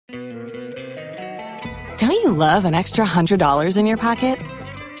Don't you love an extra $100 in your pocket?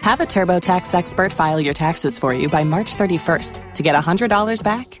 Have a TurboTax expert file your taxes for you by March 31st to get $100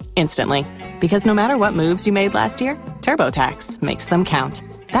 back instantly. Because no matter what moves you made last year, TurboTax makes them count.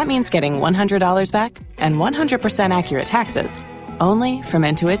 That means getting $100 back and 100% accurate taxes, only from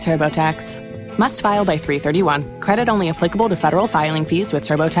Intuit TurboTax. Must file by 3/31. Credit only applicable to federal filing fees with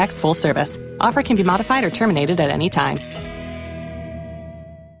TurboTax full service. Offer can be modified or terminated at any time.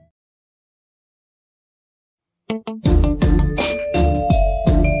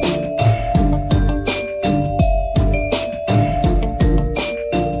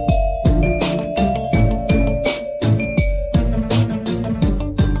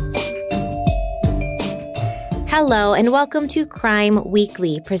 Hello, and welcome to Crime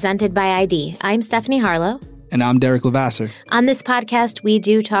Weekly, presented by ID. I'm Stephanie Harlow. And I'm Derek Levasseur. On this podcast, we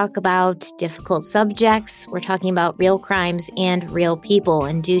do talk about difficult subjects. We're talking about real crimes and real people.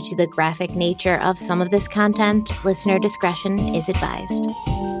 And due to the graphic nature of some of this content, listener discretion is advised.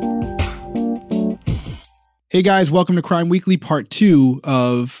 Hey guys, welcome to Crime Weekly, part 2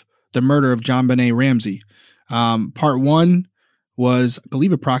 of the murder of JonBenét Ramsey. Part 1 was, I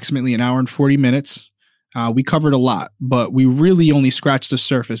believe, approximately an hour and 40 minutes. We covered a lot, but we really only scratched the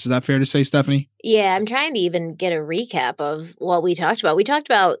surface. Is that fair to say, Stephanie? Yeah, I'm trying to even get a recap of what we talked about. We talked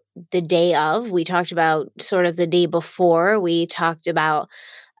about the day of. We talked about sort of the day before. We talked about,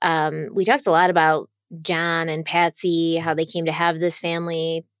 we talked a lot about John and Patsy, how they came to have this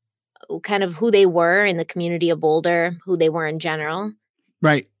family, kind of who they were in the community of Boulder, who they were in general.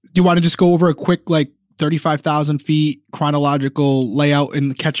 Right. Do you want to just go over a quick, 35,000 feet chronological layout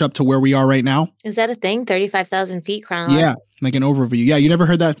and catch up to where we are right now? Is that a thing? 35,000 feet chronological? Yeah, like an overview. Yeah, you never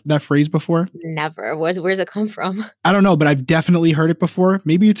heard that phrase before? Never. Where's it come from? I don't know, but I've definitely heard it before.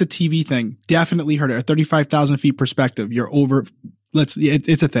 Maybe it's a TV thing. Definitely heard it. A 35,000 feet perspective. You're over. It's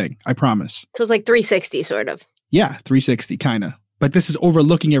a thing. I promise. So it's like 360 sort of. Yeah, 360 kind of. But this is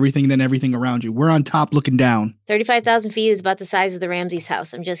overlooking everything, then everything around you. We're on top looking down. 35,000 feet is about the size of the Ramsey's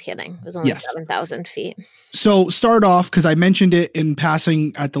house. I'm just kidding. It was only 7,000 feet. So start off, because I mentioned it in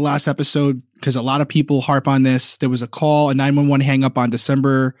passing at the last episode, because a lot of people harp on this. There was a call, a 911 hang up on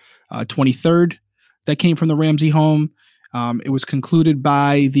December 23rd that came from the Ramsey home. It was concluded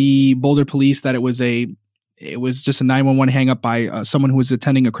by the Boulder police that it was just a 911 hang up by someone who was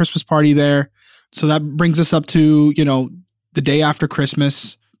attending a Christmas party there. So that brings us up to, the day after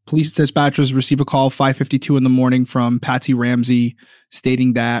Christmas. Police dispatchers receive a call 5:52 in the morning from Patsy Ramsey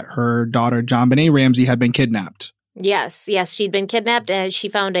stating that her daughter, JonBenét Ramsey, had been kidnapped. Yes, she'd been kidnapped, and she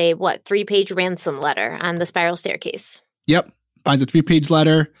found a 3-page ransom letter on the spiral staircase. Yep, finds a 3-page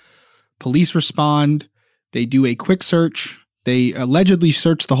letter. Police respond. They do a quick search. They allegedly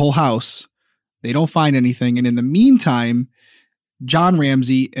search the whole house. They don't find anything. And in the meantime, John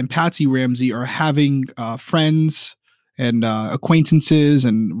Ramsey and Patsy Ramsey are having friends and acquaintances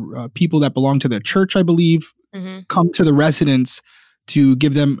and people that belong to their church, I believe, come to the residence to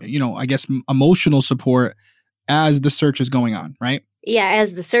give them, emotional support as the search is going on, right? Yeah,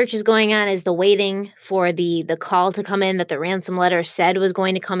 as the search is going on, as the waiting for the call to come in that the ransom letter said was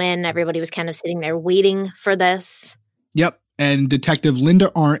going to come in, everybody was kind of sitting there waiting for this. Yep. And Detective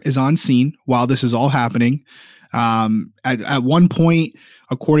Linda Arndt is on scene while this is all happening. At one point,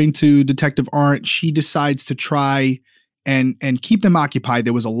 according to Detective Arndt, she decides to try and keep them occupied.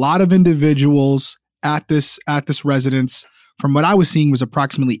 There was a lot of individuals at this residence. From what I was seeing was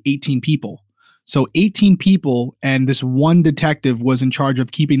approximately 18 people. So 18 people, and this one detective was in charge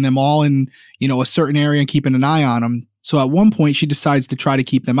of keeping them all in, a certain area and keeping an eye on them. So at one point she decides to try to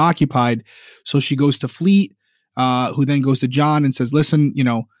keep them occupied. So she goes to Fleet, who then goes to John and says, listen,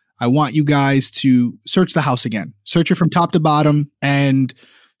 I want you guys to search the house again, search it from top to bottom and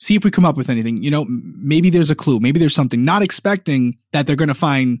see if we come up with anything. Maybe there's a clue. Maybe there's something. Not expecting that they're going to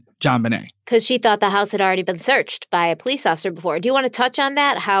find JonBenét. Because she thought the house had already been searched by a police officer before. Do you want to touch on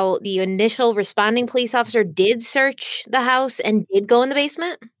that? How the initial responding police officer did search the house and did go in the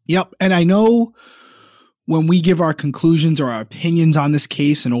basement? Yep. And I know when we give our conclusions or our opinions on this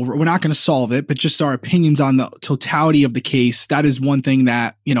case we're not going to solve it, but just our opinions on the totality of the case, that is one thing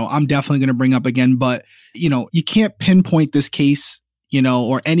that, I'm definitely going to bring up again. But, you can't pinpoint this case,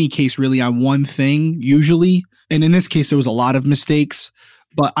 or any case really on one thing usually. And in this case, there was a lot of mistakes.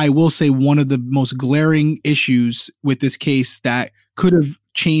 But I will say one of the most glaring issues with this case that could have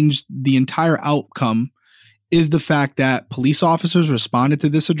changed the entire outcome is the fact that police officers responded to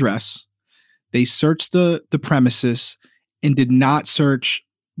this address. They searched the premises and did not search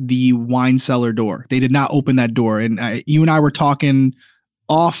the wine cellar door. They did not open that door. And you and I were talking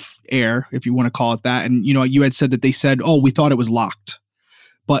off air, if you want to call it that. And, you had said that they said, oh, we thought it was locked.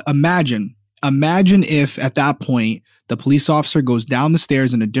 But imagine Imagine if at that point, the police officer goes down the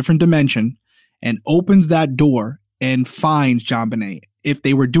stairs in a different dimension and opens that door and finds JonBenét. If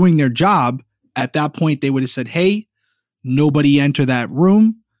they were doing their job, at that point, they would have said, hey, nobody enter that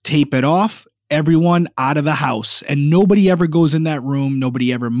room, tape it off, everyone out of the house. And nobody ever goes in that room.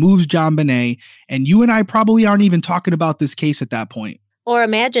 Nobody ever moves JonBenét. And you and I probably aren't even talking about this case at that point. Or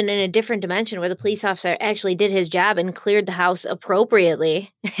imagine in a different dimension where the police officer actually did his job and cleared the house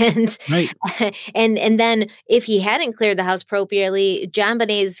appropriately. And right. and then if he hadn't cleared the house appropriately,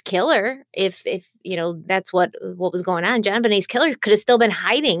 JonBenét's killer, if that's what was going on, JonBenét's killer could have still been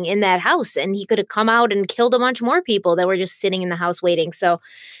hiding in that house, and he could have come out and killed a bunch more people that were just sitting in the house waiting. So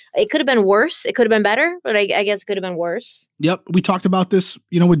it could have been worse. It could have been better, but I guess it could have been worse. Yep. We talked about this,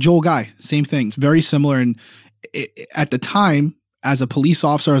 with Joel Guy. Same thing. It's very similar. And at the time, as a police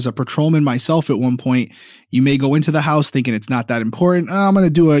officer, as a patrolman myself at one point, you may go into the house thinking it's not that important. I'm going to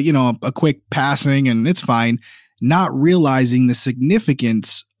do a quick passing and it's fine. Not realizing the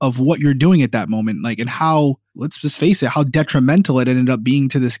significance of what you're doing at that moment, and how, let's just face it, how detrimental it ended up being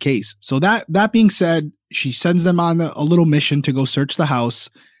to this case. So that being said, she sends them on a little mission to go search the house.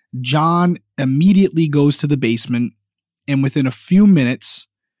 John immediately goes to the basement, and within a few minutes,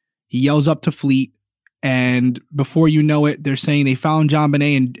 he yells up to Fleet. And before you know it, they're saying they found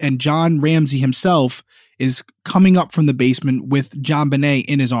JonBenét, and John Ramsey himself is coming up from the basement with JonBenét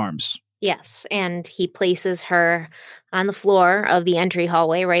in his arms. Yes, and he places her on the floor of the entry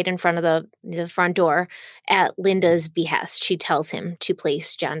hallway right in front of the front door at Linda's behest. She tells him to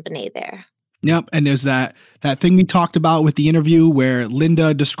place JonBenét there. Yep, and there's that thing we talked about with the interview where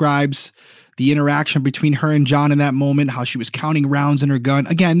Linda describes the interaction between her and John in that moment, how she was counting rounds in her gun.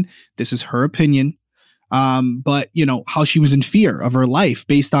 Again, this is her opinion. But how she was in fear of her life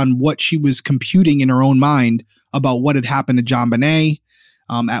based on what she was computing in her own mind about what had happened to JonBenét.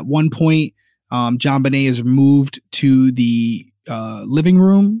 At one point, JonBenét is moved to the living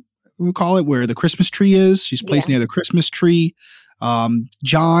room, we call it, where the Christmas tree is. She's placed near the Christmas tree.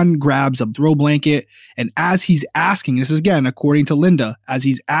 John grabs a throw blanket, and as he's asking, this is again according to Linda, as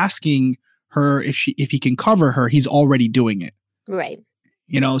he's asking her if he can cover her, he's already doing it. Right.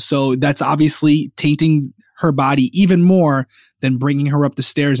 So that's obviously tainting her body even more than bringing her up the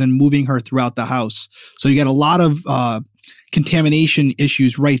stairs and moving her throughout the house. So you get a lot of contamination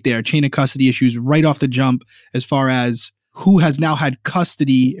issues right there, chain of custody issues right off the jump, as far as who has now had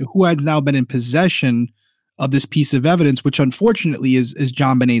custody, who has now been in possession of this piece of evidence, which unfortunately is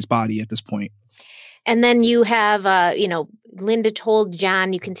JonBenét's body at this point. And then you have, Linda told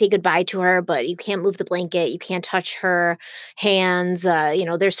John you can say goodbye to her, but you can't move the blanket. You can't touch her hands.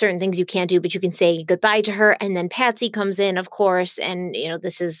 There's certain things you can't do, but you can say goodbye to her. And then Patsy comes in, of course. And,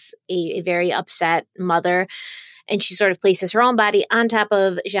 this is a very upset mother. And she sort of places her own body on top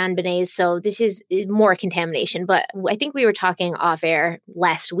of JonBenét's. So this is more contamination. But I think we were talking off air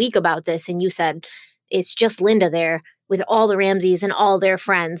last week about this. And you said it's just Linda there with all the Ramseys and all their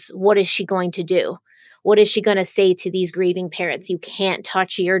friends. What is she going to do? What is she going to say to these grieving parents? You can't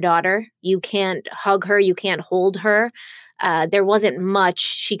touch your daughter. You can't hug her. You can't hold her. There wasn't much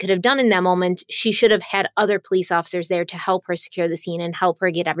she could have done in that moment. She should have had other police officers there to help her secure the scene and help her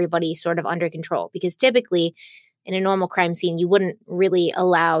get everybody sort of under control. Because typically in a normal crime scene, you wouldn't really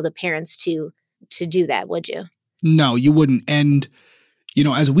allow the parents to do that, would you? No, you wouldn't. And,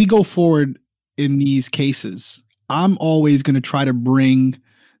 as we go forward in these cases, I'm always going to try to bring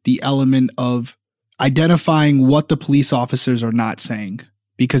the element of identifying what the police officers are not saying,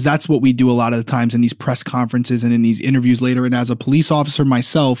 because that's what we do a lot of the times in these press conferences and in these interviews later. And as a police officer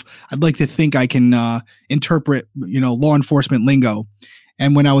myself, I'd like to think I can interpret, law enforcement lingo.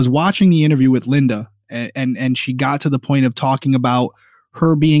 And when I was watching the interview with Linda and she got to the point of talking about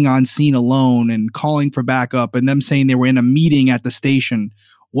her being on scene alone and calling for backup and them saying they were in a meeting at the station,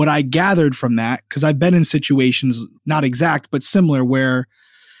 what I gathered from that, because I've been in situations, not exact, but similar, where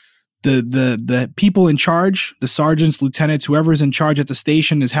the people in charge, the sergeants, lieutenants, whoever's in charge at the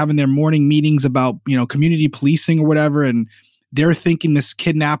station is having their morning meetings about, community policing or whatever. And they're thinking this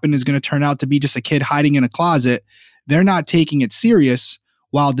kidnapping is going to turn out to be just a kid hiding in a closet. They're not taking it serious,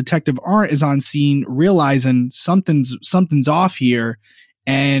 while Detective Arndt is on scene realizing something's off here.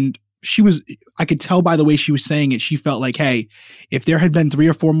 And I could tell by the way she was saying it, she felt like, hey, if there had been 3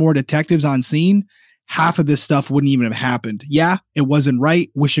 or 4 more detectives on scene, half of this stuff wouldn't even have happened. Yeah, it wasn't right.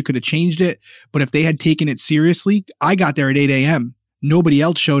 Wish it could have changed it. But if they had taken it seriously, I got there at 8 a.m. Nobody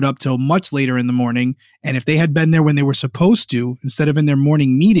else showed up till much later in the morning. And if they had been there when they were supposed to, instead of in their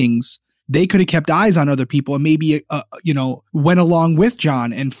morning meetings, they could have kept eyes on other people and maybe, went along with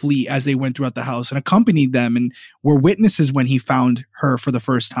John and Fleet as they went throughout the house and accompanied them and were witnesses when he found her for the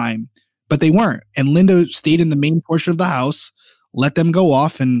first time. but they weren't. And Linda stayed in the main portion of the house, let them go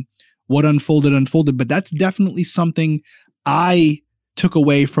off, and what unfolded. But that's definitely something I took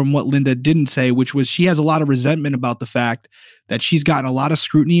away from what Linda didn't say, which was she has a lot of resentment about the fact that she's gotten a lot of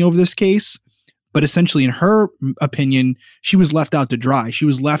scrutiny over this case. But essentially, in her opinion, she was left out to dry. She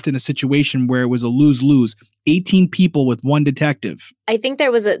was left in a situation where it was a lose-lose. 18 people with one detective. I think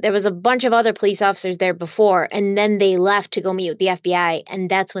there was a bunch of other police officers there before, and then they left to go meet with the FBI, and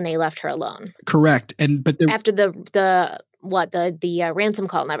that's when they left her alone. Correct. After the ransom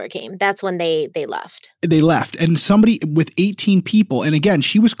call never came. That's when they left. They left. And somebody with 18 people, and again,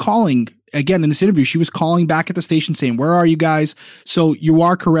 she was calling, again, in this interview, she was calling back at the station saying, where are you guys? So you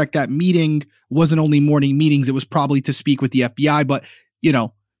are correct. That meeting wasn't only morning meetings. It was probably to speak with the FBI, but,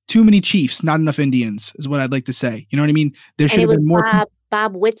 too many chiefs, not enough Indians is what I'd like to say. You know what I mean? There should have been more.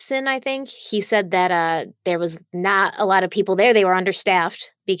 Bob Whitson, I think, he said that there was not a lot of people there. They were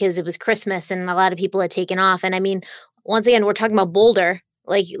understaffed because it was Christmas and a lot of people had taken off. And I mean, once again, we're talking about Boulder,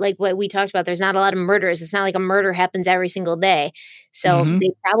 like what we talked about. There's not a lot of murders. It's not like a murder happens every single day. So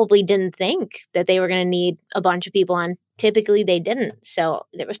they probably didn't think that they were going to need a bunch of people on. Typically they didn't. So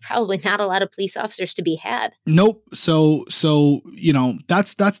there was probably not a lot of police officers to be had. Nope. So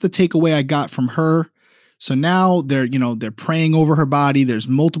that's the takeaway I got from her. So now they're praying over her body. There's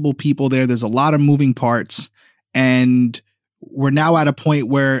multiple people there. There's a lot of moving parts. And we're now at a point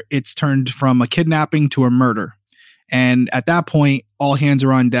where it's turned from a kidnapping to a murder. And at that point, all hands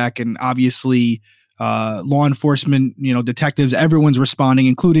are on deck. And obviously, law enforcement, detectives, everyone's responding,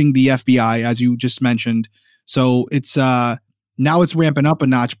 including the FBI, as you just mentioned. So it's now it's ramping up a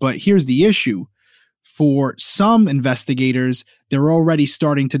notch. But here's the issue. For some investigators, they're already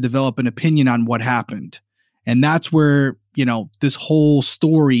starting to develop an opinion on what happened. And that's where, this whole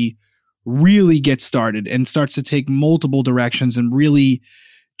story really gets started and starts to take multiple directions and really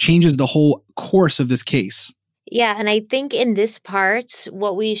changes the whole course of this case. Yeah, and I think in this part,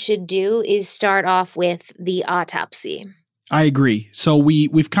 what we should do is start off with the autopsy. I agree. So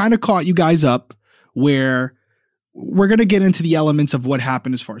we've kind of caught you guys up where we're going to get into the elements of what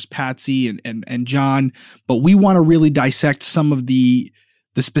happened as far as Patsy and John, but we want to really dissect some of the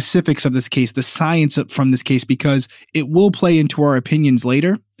specifics of this case, the science from this case, because it will play into our opinions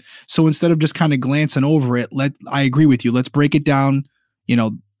later. So instead of just kind of glancing over it, I agree with you. Let's break it down,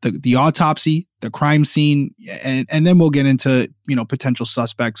 the autopsy, the crime scene, and then we'll get into, potential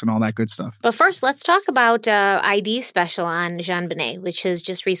suspects and all that good stuff. But first, let's talk about ID special on JonBenét, which has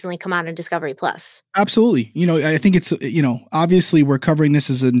just recently come out on Discovery Plus. Absolutely. I think it's, obviously we're covering this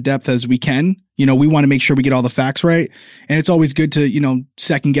as in depth as we can. We want to make sure we get all the facts right. And it's always good to,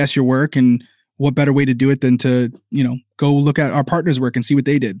 second guess your work, and what better way to do it than to, go look at our partner's work and see what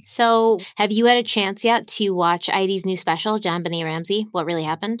they did. So have you had a chance yet to watch ID's new special, JonBenét Ramsey, What Really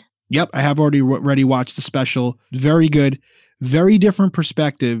Happened? Yep. I have already watched the special. Very good. Very different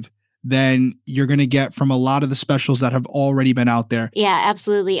perspective than you're going to get from a lot of the specials that have already been out there. Yeah,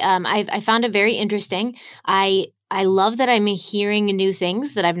 absolutely. I found it very interesting. I love that I'm hearing new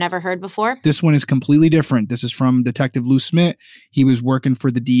things that I've never heard before. This one is completely different. This is from Detective Lou Smith. He was working for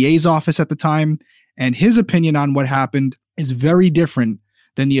the DA's office at the time, and his opinion on what happened is very different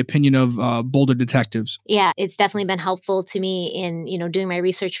than the opinion of Boulder detectives. Yeah, it's definitely been helpful to me in, doing my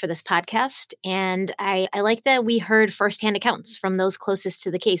research for this podcast. And I like that we heard firsthand accounts from those closest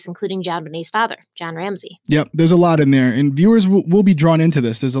to the case, including JonBenét's father, John Ramsey. Yep, there's a lot in there. And viewers will be drawn into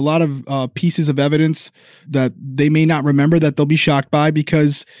this. There's a lot of pieces of evidence that they may not remember that they'll be shocked by,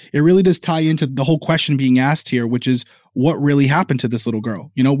 because it really does tie into the whole question being asked here, which is what really happened to this little girl?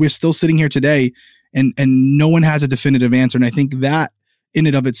 We're still sitting here today and no one has a definitive answer. And I think that in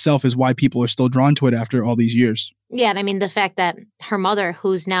and of itself is why people are still drawn to it after all these years. Yeah. And I mean, the fact that her mother,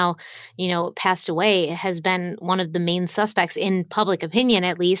 who's now, passed away, has been one of the main suspects in public opinion,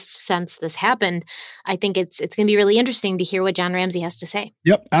 at least since this happened. I think it's going to be really interesting to hear what John Ramsey has to say.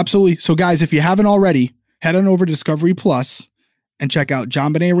 Yep, absolutely. So guys, if you haven't already, head on over to Discovery Plus and check out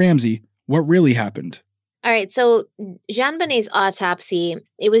JonBenét Ramsey, What Really Happened. All right, so JonBenét's autopsy,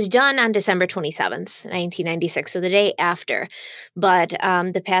 it was done on December 27th, 1996, so the day after. But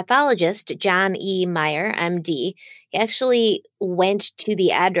the pathologist, John E. Meyer, MD, he actually went to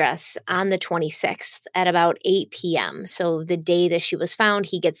the address on the 26th at about 8 p.m. So the day that she was found,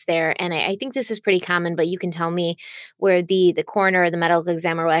 he gets there. And I think this is pretty common, but you can tell me where the coroner or the medical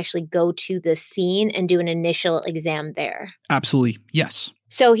examiner will actually go to the scene and do an initial exam there. Absolutely, yes.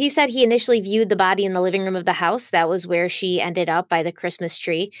 So he said he initially viewed the body in the living room of the house. That was where she ended up, by the Christmas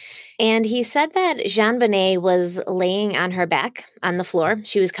tree. And he said that JonBenét was laying on her back on the floor.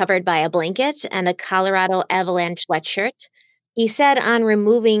 She was covered by a blanket and a Colorado Avalanche sweatshirt. He said on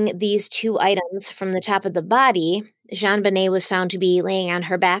removing these two items from the top of the body, JonBenét was found to be laying on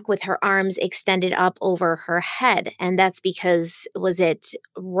her back with her arms extended up over her head. And that's because, was it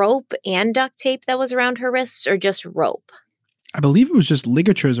rope and duct tape that was around her wrists or just rope? I believe it was just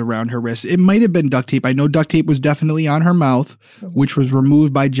ligatures around her wrists. It might have been duct tape. I know duct tape was definitely on her mouth, which was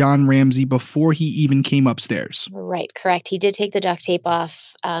removed by John Ramsey before he even came upstairs. Right, correct. He did take the duct tape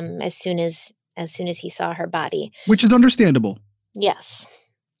off as soon as he saw her body. Which is understandable. Yes.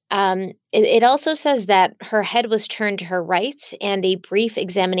 It also says that her head was turned to her right, and a brief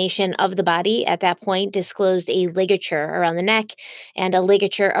examination of the body at that point disclosed a ligature around the neck and a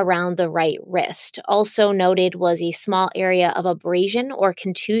ligature around the right wrist. Also noted was a small area of abrasion or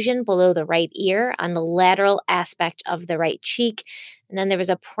contusion below the right ear on the lateral aspect of the right cheek. And then there was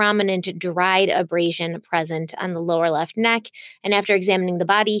a prominent dried abrasion present on the lower left neck. And after examining the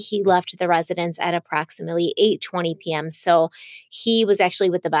body, he left the residence at approximately 8:20 p.m. So he was actually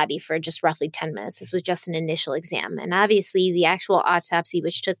with the body for just roughly 10 minutes. This was just an initial exam. And obviously the actual autopsy,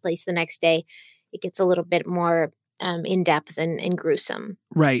 which took place the next day, it gets a little bit more in-depth and gruesome.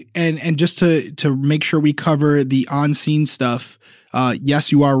 Right. And just to make sure we cover the on-scene stuff,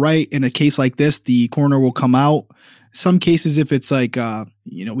 yes, you are right. In a case like this, the coroner will come out. Some cases, if it's like,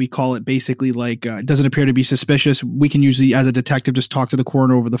 we call it basically like it doesn't appear to be suspicious, we can usually, as a detective, just talk to the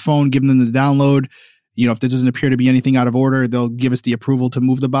coroner over the phone, give them the download. If there doesn't appear to be anything out of order, they'll give us the approval to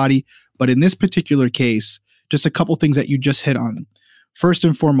move the body. But in this particular case, just a couple things that you just hit on. First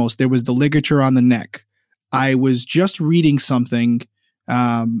and foremost, there was the ligature on the neck. I was just reading something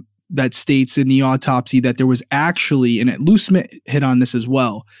that states in the autopsy that there was actually, and Lou Smith hit on this as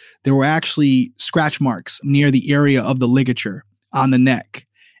well, there were actually scratch marks near the area of the ligature on the neck.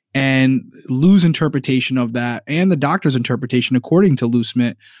 And Lou's interpretation of that, and the doctor's interpretation, according to Lou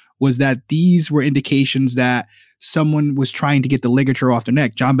Smith, was that these were indications that someone was trying to get the ligature off their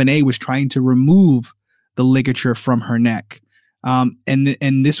neck. JonBenét was trying to remove the ligature from her neck.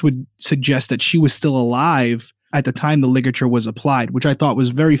 And this would suggest that she was still alive at the time the ligature was applied, which I thought was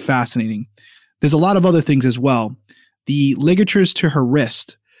very fascinating. There's a lot of other things as well. The ligatures to her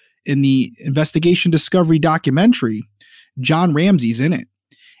wrist. In the investigation discovery documentary, John Ramsey's in it.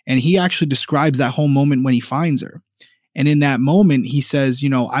 And he actually describes that whole moment when he finds her. And in that moment, he says,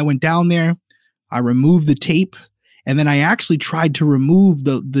 I went down there, I removed the tape, and then I actually tried to remove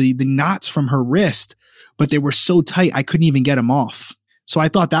the knots from her wrist, but they were so tight, I couldn't even get them off. So I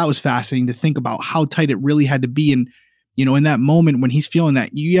thought that was fascinating to think about how tight it really had to be. And, in that moment when he's feeling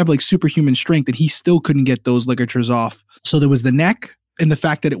that, you have like superhuman strength, and he still couldn't get those ligatures off. So there was the neck, and the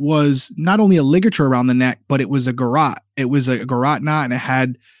fact that it was not only a ligature around the neck, but it was a garrote. It was a garrote knot, and it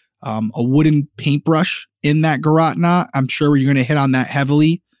had a wooden paintbrush in that garrote knot. I'm sure you're going to hit on that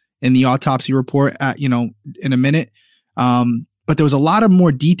heavily in the autopsy report in a minute. But there was a lot of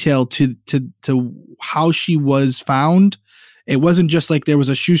more detail to how she was found. It wasn't just like there was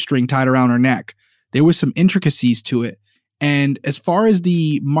a shoestring tied around her neck. There was some intricacies to it. And as far as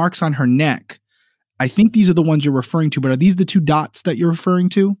the marks on her neck, I think these are the ones you're referring to, but are these the two dots that you're referring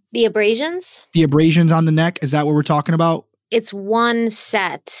to? The abrasions? The abrasions on the neck? Is that what we're talking about? It's one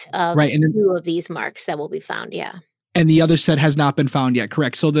set of two of these marks that will be found, yeah. And the other set has not been found yet,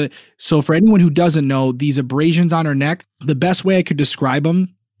 correct? So for anyone who doesn't know, these abrasions on her neck, the best way I could describe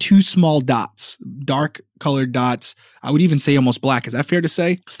them, two small dots, dark colored dots. I would even say almost black. Is that fair to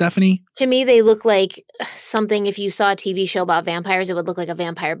say, Stephanie? To me, they look like something, if you saw a TV show about vampires, it would look like a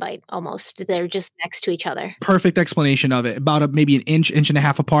vampire bite almost. They're just next to each other. Perfect explanation of it. About maybe an inch and a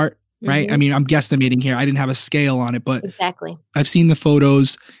half apart. Right. Mm-hmm. I mean, I'm guesstimating here. I didn't have a scale on it, but exactly. I've seen the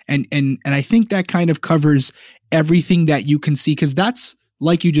photos and I think that kind of covers everything that you can see. Cause that's,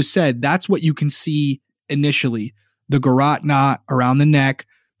 like you just said, that's what you can see initially. The garrote knot around the neck,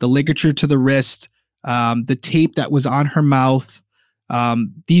 the ligature to the wrist, the tape that was on her mouth.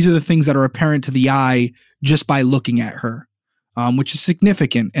 These are the things that are apparent to the eye just by looking at her, which is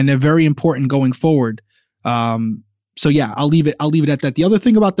significant and they're very important going forward. So yeah, I'll leave it at that. The other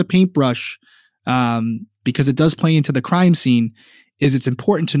thing about the paintbrush, because it does play into the crime scene, is it's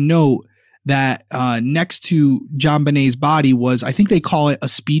important to note that next to JonBenét's body was, I think they call it a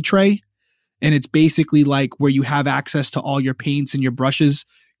speed tray. And it's basically like where you have access to all your paints and your brushes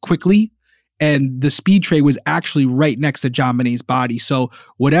quickly. And the speed tray was actually right next to JonBenét's body. So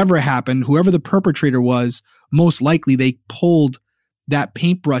whatever happened, whoever the perpetrator was, most likely they pulled that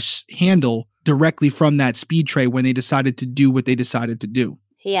paintbrush handle directly from that speed tray when they decided to do what they decided to do.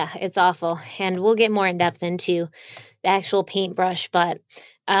 Yeah, it's awful. And we'll get more in depth into the actual paintbrush, but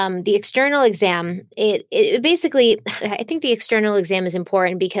the external exam, it basically, I think the external exam is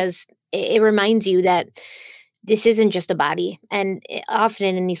important because it reminds you that this isn't just a body. And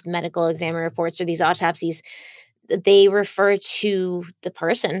often in these medical exam reports or these autopsies, they refer to the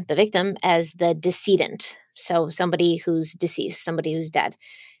person, the victim, as the decedent. So somebody who's deceased, somebody who's dead.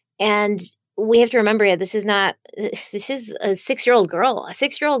 And we have to remember, this is a 6-year-old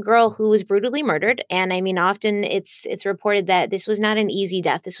girl who was brutally murdered. And I mean, often it's reported that this was not an easy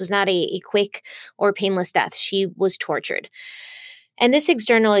death. This was not a quick or painless death. She was tortured. And this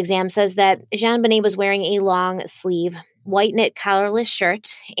external exam says that JonBenét was wearing a long sleeve, white knit collarless shirt.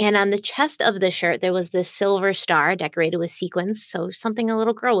 And on the chest of the shirt, there was this silver star decorated with sequins. So something a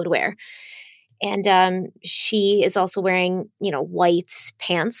little girl would wear. And she is also wearing, white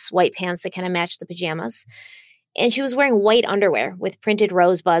pants that kind of match the pajamas. And she was wearing white underwear with printed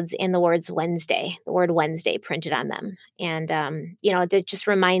rosebuds and the word Wednesday printed on them. And, that just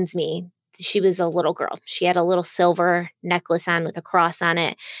reminds me, she was a little girl. She had a little silver necklace on with a cross on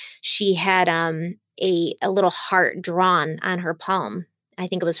it. She had a little heart drawn on her palm. I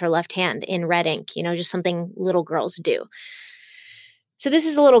think it was her left hand in red ink, just something little girls do. So this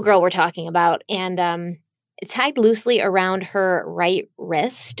is a little girl we're talking about, and tied loosely around her right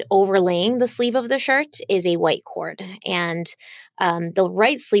wrist, overlaying the sleeve of the shirt, is a white cord. And the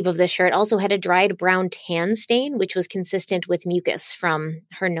right sleeve of the shirt also had a dried brown tan stain, which was consistent with mucus from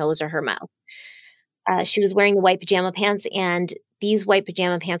her nose or her mouth. She was wearing the white pajama pants, and these white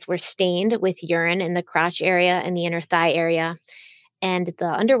pajama pants were stained with urine in the crotch area and the inner thigh area. And the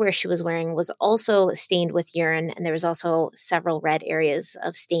underwear she was wearing was also stained with urine, and there was also several red areas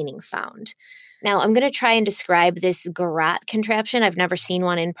of staining found. Now, I'm going to try and describe this garrote contraption. I've never seen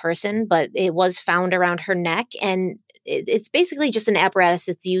one in person, but it was found around her neck, and it's basically just an apparatus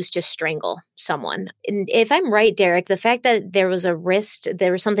that's used to strangle someone. And if I'm right, Derek, the fact that there was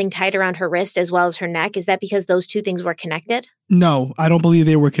something tied around her wrist as well as her neck, is that because those two things were connected? No, I don't believe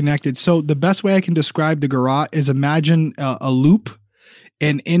they were connected. So the best way I can describe the garrote is imagine a loop.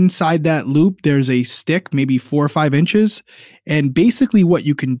 And inside that loop, there's a stick, maybe 4 or 5 inches. And basically what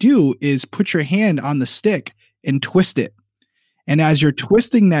you can do is put your hand on the stick and twist it. And as you're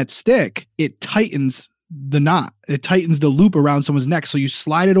twisting that stick, it tightens the knot. It tightens the loop around someone's neck. So you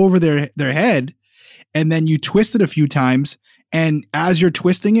slide it over their head, and then you twist it a few times. And as you're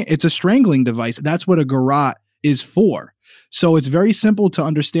twisting it, it's a strangling device. That's what a garrote is for. So it's very simple to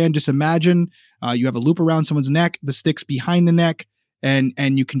understand. Just imagine you have a loop around someone's neck, the stick's behind the neck.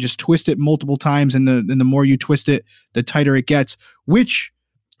 And you can just twist it multiple times, and the more you twist it, the tighter it gets, which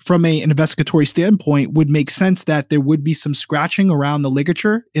from an investigatory standpoint would make sense that there would be some scratching around the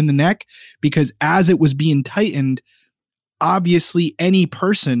ligature in the neck, because as it was being tightened, obviously any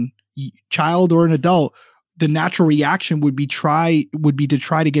person, child or an adult, the natural reaction would be to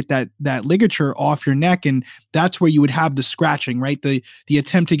try to get that ligature off your neck. And that's where you would have the scratching, right? The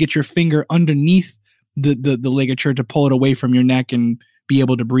attempt to get your finger underneath the ligature to pull it away from your neck and be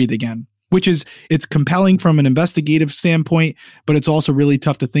able to breathe again, it's compelling from an investigative standpoint, but it's also really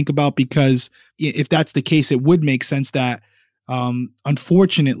tough to think about, because if that's the case, it would make sense that,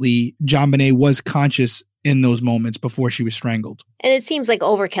 unfortunately, JonBenét was conscious in those moments before she was strangled. And it seems like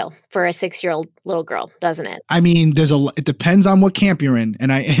overkill for a 6-year-old little girl, doesn't it? I mean, it depends on what camp you're in,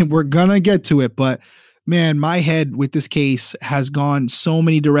 and we're gonna get to it, but man, my head with this case has gone so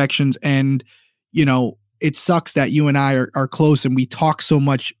many directions, and it sucks that you and I are close and we talk so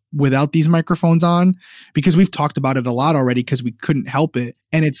much without these microphones on, because we've talked about it a lot already because we couldn't help it.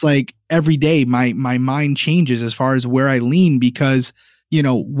 And it's like every day my mind changes as far as where I lean, because,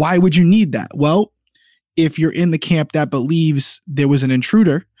 why would you need that? Well, if you're in the camp that believes there was an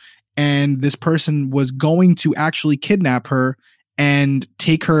intruder and this person was going to actually kidnap her and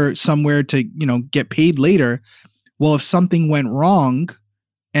take her somewhere to, get paid later. Well, if something went wrong,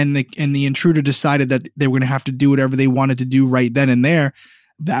 and the intruder decided that they were going to have to do whatever they wanted to do right then and there,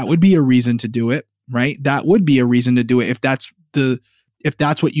 that would be a reason to do it, right? That would be a reason to do it if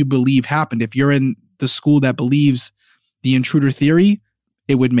that's what you believe happened. If you're in the school that believes the intruder theory,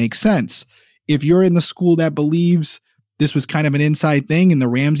 it would make sense. If you're in the school that believes this was kind of an inside thing and the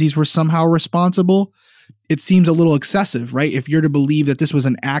Ramseys were somehow responsible, it seems a little excessive, right? If you're to believe that this was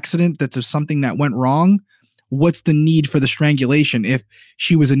an accident, that's something that went wrong, what's the need for the strangulation? If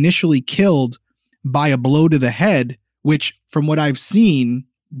she was initially killed by a blow to the head, which from what I've seen,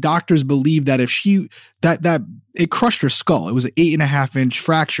 doctors believe that if that it crushed her skull, it was an 8.5-inch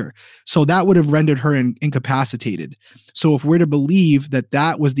fracture. So that would have rendered her incapacitated. So if we're to believe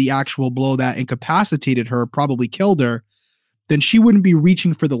that was the actual blow that incapacitated her, probably killed her, then she wouldn't be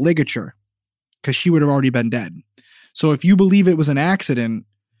reaching for the ligature because she would have already been dead. So if you believe it was an accident,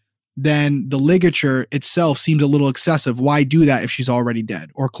 then the ligature itself seems a little excessive. Why do that if she's already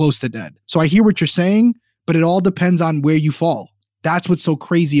dead or close to dead? So I hear what you're saying, but it all depends on where you fall. That's what's so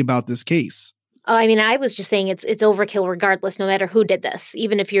crazy about this case. Oh, I mean, I was just saying it's overkill regardless, no matter who did this,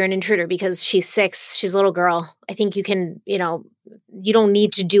 even if you're an intruder, because she's 6, she's a little girl. I think you can, you don't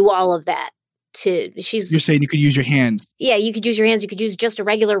need to do all of that. You're saying you could use your hands. Yeah, you could use your hands. You could use just a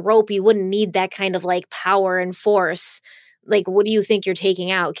regular rope. You wouldn't need that kind of like power and force. Like, what do you think you're taking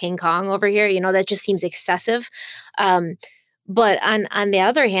out, King Kong over here? That just seems excessive. But on the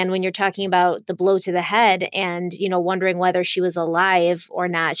other hand, when you're talking about the blow to the head and, wondering whether she was alive or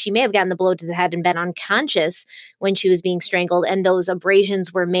not, she may have gotten the blow to the head and been unconscious when she was being strangled. And those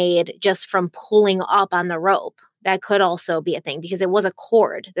abrasions were made just from pulling up on the rope. That could also be a thing because it was a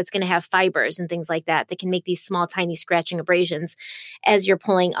cord that's going to have fibers and things like that can make these small, tiny scratching abrasions as you're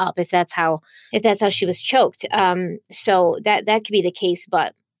pulling up. If that's how she was choked. So that could be the case,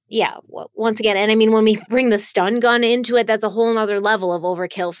 but yeah, once again, and I mean, when we bring the stun gun into it, that's a whole nother level of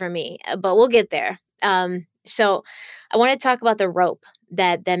overkill for me, but we'll get there. So I want to talk about the rope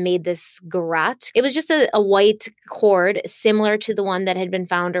that made this garrote. It was just a white cord similar to the one that had been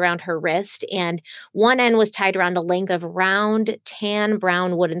found around her wrist. And one end was tied around a length of round, tan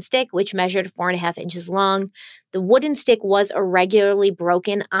brown wooden stick, which measured 4.5 inches long. The wooden stick was irregularly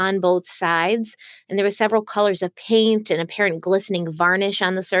broken on both sides, and there were several colors of paint and apparent glistening varnish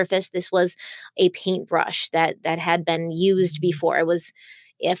on the surface. This was a paintbrush that had been used before. It was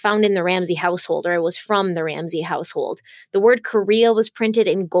found in the Ramsey household, or it was from the Ramsey household. The word Korea was printed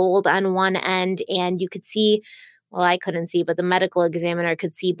in gold on one end, and you could see, well, I couldn't see, but the medical examiner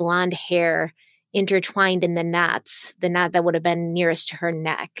could see blonde hair intertwined in the knot that would have been nearest to her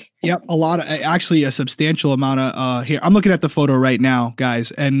neck. Yep, a substantial amount of hair. I'm looking at the photo right now,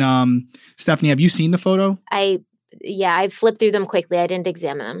 guys. And Stephanie, have you seen the photo? I flipped through them quickly. I didn't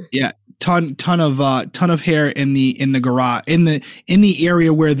examine them. Yeah. Ton of hair in the garage, in the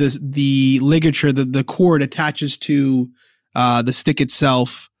area where the ligature, the cord attaches to the stick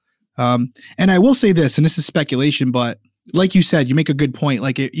itself. And I will say this, and this is speculation, but like you said, you make a good point.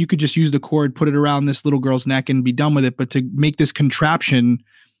 Like you could just use the cord, put it around this little girl's neck and be done with it. But to make this contraption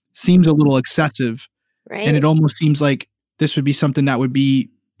seems a little excessive. Right. And it almost seems like this would be something that would be,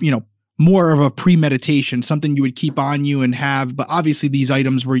 more of a premeditation, something you would keep on you and have. But obviously these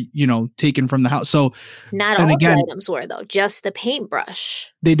items were, taken from the house. So not all the items were, though, just the paintbrush.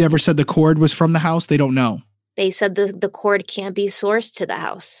 They never said the cord was from the house. They don't know. They said the cord can't be sourced to the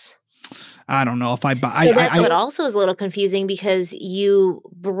house. I don't know if I buy. So that's what also is a little confusing, because you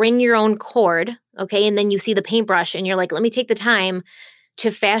bring your own cord, okay, and then you see the paintbrush and you're like, let me take the time to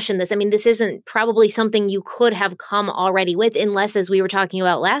fashion this. I mean, this isn't probably something you could have come already with, unless, as we were talking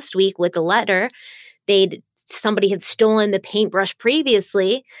about last week with the letter, somebody had stolen the paintbrush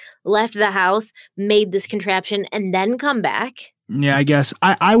previously, left the house, made this contraption, and then come back. Yeah, I guess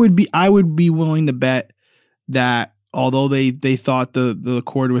I would be willing to bet that although they thought the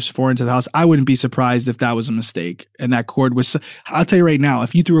cord was foreign to the house, I wouldn't be surprised if that was a mistake. And that cord was, I'll tell you right now,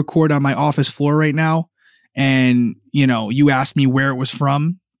 if you threw a cord on my office floor right now and, you asked me where it was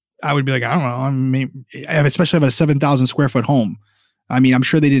from, I would be like, I don't know. I mean, especially if I have a 7,000 square foot home. I mean, I'm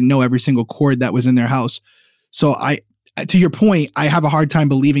sure they didn't know every single cord that was in their house. So to your point, I have a hard time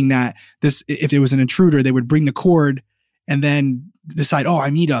believing that if it was an intruder, they would bring the cord and then decide, oh, I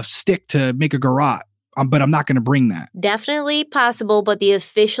need a stick to make a garrote. But I'm not going to bring that. Definitely possible, but the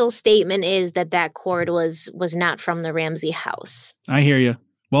official statement is that cord was not from the Ramsey house. I hear you.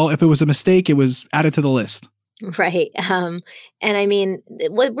 Well, if it was a mistake, it was added to the list. Right. And I mean,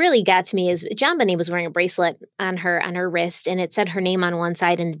 what really got to me is JonBenét was wearing a bracelet on her wrist, and it said her name on one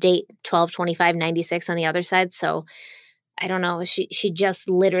side and the date 12/25/96 on the other side. So I don't know. She just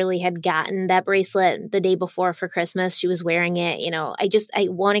literally had gotten that bracelet the day before for Christmas. She was wearing it. I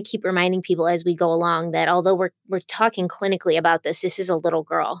want to keep reminding people as we go along that although we're talking clinically about this is a little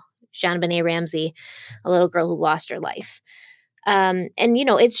girl, JonBenét Ramsey, a little girl who lost her life. And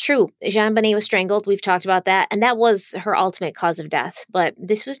it's true. JonBenét was strangled. We've talked about that. And that was her ultimate cause of death. But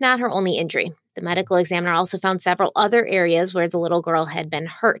this was not her only injury. The medical examiner also found several other areas where the little girl had been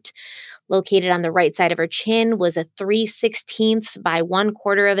hurt. Located on the right side of her chin was a 3/16 by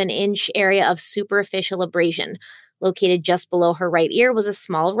 1/4 of an inch area of superficial abrasion. Located just below her right ear was a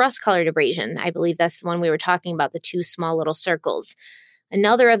small rust-colored abrasion. I believe that's the one we were talking about, the two small little circles.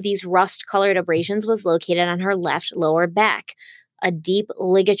 Another of these rust-colored abrasions was located on her left lower back. A deep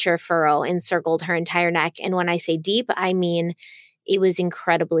ligature furrow encircled her entire neck. And when I say deep, I mean it was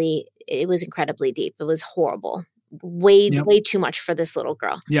incredibly deep. It was horrible. Way too much for this little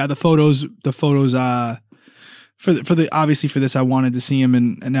girl. Yeah, the photos for the obviously for this I wanted to see him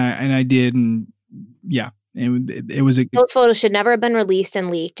and I did, and yeah, It was those photos should never have been released and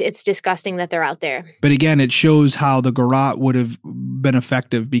leaked. It's disgusting that they're out there. But again, it shows how the garrote would have been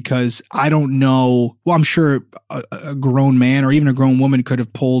effective, because I don't know. Well, I'm sure a grown man or even a grown woman could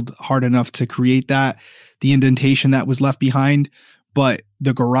have pulled hard enough to create the indentation that was left behind. But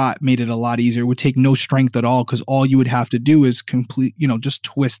the garrote made it a lot easier. It would take no strength at all, because all you would have to do is just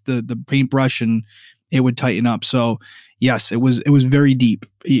twist the paintbrush and it would tighten up. So yes, it was very deep.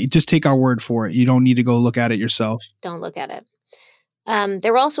 Just take our word for it. You don't need to go look at it yourself. Don't look at it.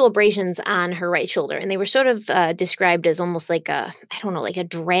 There were also abrasions on her right shoulder, and they were sort of described as almost like a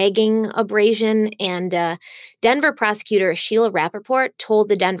dragging abrasion. And Denver prosecutor Sheila Rappaport told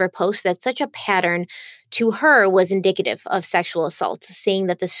the Denver Post that such a pattern to her was indicative of sexual assault, saying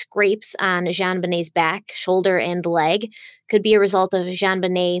that the scrapes on JonBenét's back, shoulder, and leg could be a result of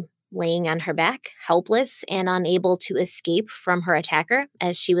JonBenét laying on her back, helpless and unable to escape from her attacker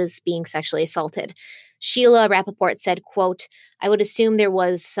as she was being sexually assaulted. Sheila Rappaport said, quote, "I would assume there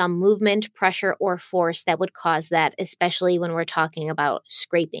was some movement, pressure, or force that would cause that, especially when we're talking about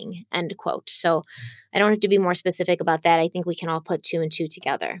scraping," end quote. So I don't have to be more specific about that. I think we can all put two and two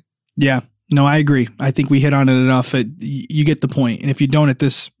together. Yeah, no, I agree. I think we hit on it enough. You get the point. And if you don't at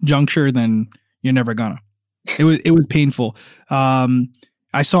this juncture, then you're never gonna. It was painful.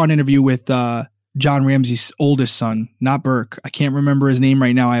 I saw an interview with John Ramsey's oldest son, not Burke. I can't remember his name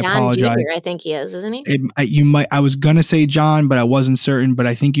right now. I apologize. Jr., I think he is, isn't he? I was gonna say John, but I wasn't certain. But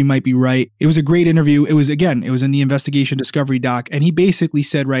I think you might be right. It was a great interview. It was in the investigation discovery doc, and he basically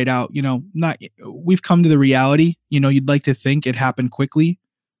said right out, we've come to the reality. You'd like to think it happened quickly,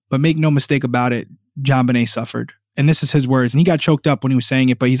 but make no mistake about it, JonBenét suffered. And this is his words. And he got choked up when he was saying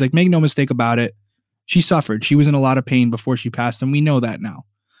it, but he's like, make no mistake about it. She suffered. She was in a lot of pain before she passed, and we know that now.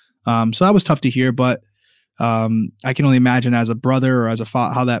 So that was tough to hear, but I can only imagine as a brother or as a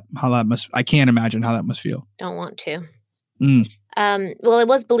father how that must. I can't imagine how that must feel. Don't want to. Well, it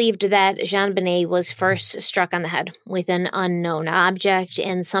was believed that JonBenét was first struck on the head with an unknown object,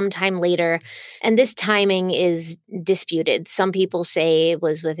 and sometime later, and this timing is disputed. Some people say it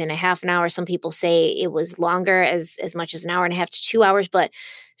was within a half an hour. Some people say it was longer, as much as an hour and a half to 2 hours, but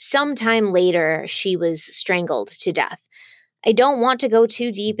sometime later, she was strangled to death. I don't want to go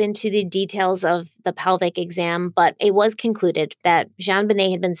too deep into the details of the pelvic exam, but it was concluded that JonBenét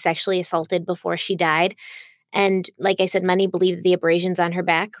had been sexually assaulted before she died. And like I said, many believe the abrasions on her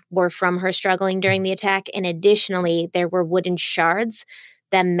back were from her struggling during the attack. And additionally, there were wooden shards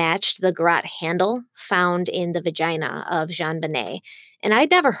that matched the garrote handle found in the vagina of JonBenét. And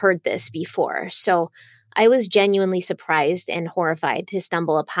I'd never heard this before, so I was genuinely surprised and horrified to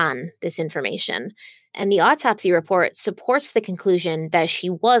stumble upon this information. And the autopsy report supports the conclusion that she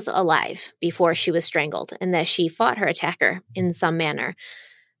was alive before she was strangled and that she fought her attacker in some manner.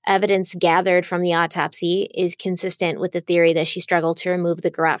 Evidence gathered from the autopsy is consistent with the theory that she struggled to remove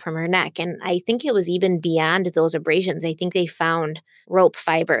the garrote from her neck. And I think it was even beyond those abrasions. I think they found rope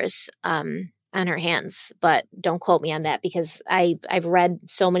fibers on her hands, but don't quote me on that because I've read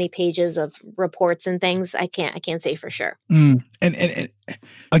so many pages of reports and things. I can't say for sure. And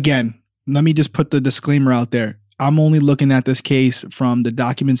again, let me just put the disclaimer out there. I'm only looking at this case from the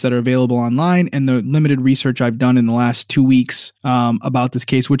documents that are available online and the limited research I've done in the last 2 weeks about this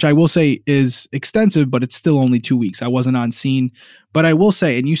case, which I will say is extensive, but it's still only 2 weeks. I wasn't on scene, but I will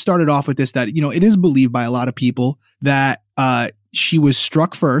say, and you started off with this, that, it is believed by a lot of people that she was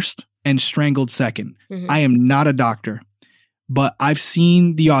struck first and strangled second. Mm-hmm. I am not a doctor, but I've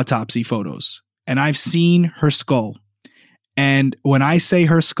seen the autopsy photos and I've seen her skull. And when I say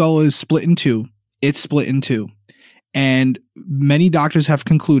her skull is split in two, it's split in two. And many doctors have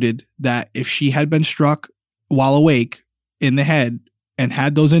concluded that if she had been struck while awake in the head and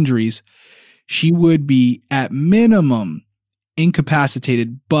had those injuries, she would be at minimum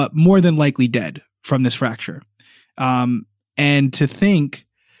incapacitated, but more than likely dead from this fracture. And to think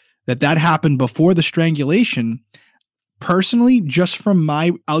that happened before the strangulation, personally, just from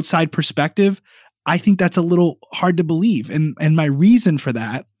my outside perspective, I think that's a little hard to believe. And my reason for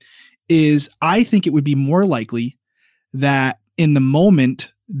that is I think it would be more likely that in the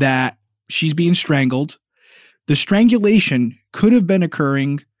moment that she's being strangled, the strangulation could have been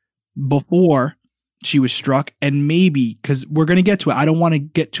occurring before she was struck. And maybe, because we're going to get to it, I don't want to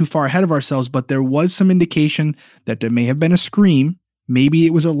get too far ahead of ourselves, but there was some indication that there may have been a scream. Maybe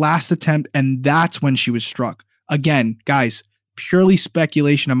it was a last attempt, and that's when she was struck. Again, guys, purely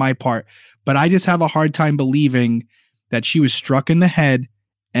speculation on my part, but I just have a hard time believing that she was struck in the head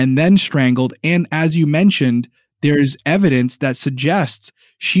and then strangled. And as you mentioned, there's evidence that suggests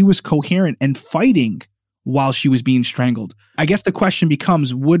she was coherent and fighting while she was being strangled. I guess the question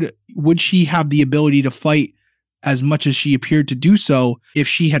becomes, would she have the ability to fight as much as she appeared to do so if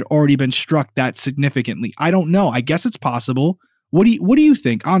she had already been struck that significantly? I don't know. I guess it's possible. What do you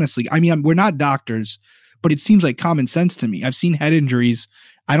think? Honestly, I mean, we're not doctors, but it seems like common sense to me. I've seen head injuries.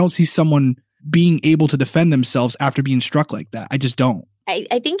 I don't see someone being able to defend themselves after being struck like that. I just don't.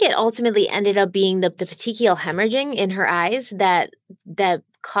 I think it ultimately ended up being the petechial hemorrhaging in her eyes that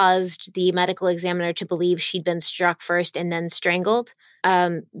caused the medical examiner to believe she'd been struck first and then strangled,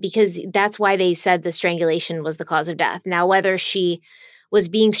 because that's why they said the strangulation was the cause of death. Now, whether she was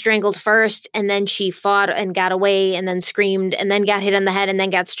being strangled first and then she fought and got away and then screamed and then got hit on the head and then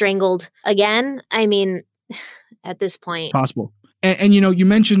got strangled again, I mean, at this point. Possible. And you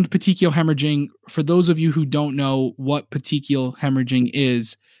mentioned petechial hemorrhaging. For those of you who don't know what petechial hemorrhaging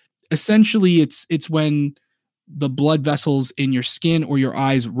is, essentially it's when the blood vessels in your skin or your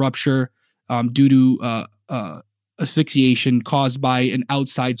eyes rupture due to asphyxiation caused by an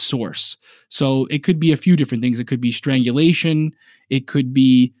outside source. So it could be a few different things. It could be strangulation. It could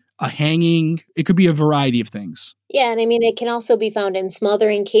be a hanging. It could be a variety of things. Yeah, and I mean, it can also be found in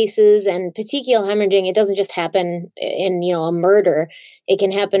smothering cases, and petechial hemorrhaging, it doesn't just happen in, a murder. It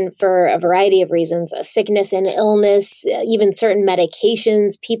can happen for a variety of reasons, a sickness and illness, even certain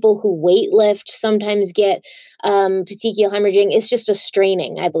medications. People who weight lift sometimes get petechial hemorrhaging. It's just a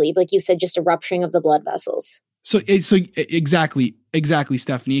straining, I believe, like you said, just a rupturing of the blood vessels. So exactly,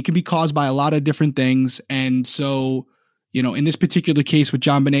 Stephanie. It can be caused by a lot of different things. And so, in this particular case with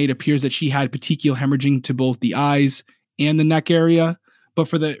JonBenét, it appears that she had petechial hemorrhaging to both the eyes and the neck area. But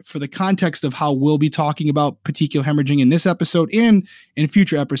for the context of how we'll be talking about petechial hemorrhaging in this episode and in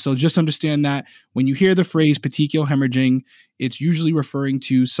future episodes, just understand that when you hear the phrase petechial hemorrhaging, it's usually referring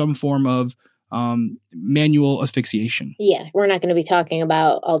to some form of manual asphyxiation. Yeah, we're not going to be talking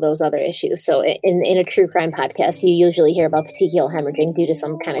about all those other issues. So in a true crime podcast, you usually hear about petechial hemorrhaging due to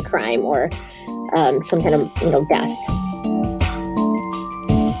some kind of crime or some kind of death.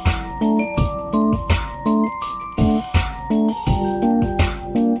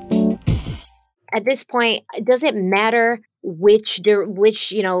 At this point, does it matter which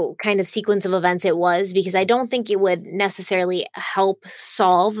kind of sequence of events it was? Because I don't think it would necessarily help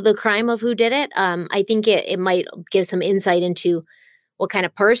solve the crime of who did it. I think it might give some insight into what kind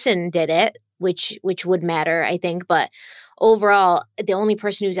of person did it, which would matter, I think. But overall, the only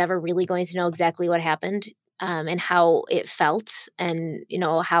person who's ever really going to know exactly what happened and how it felt and,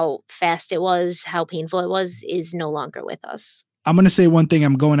 how fast it was, how painful it was, is no longer with us. I'm going to say one thing.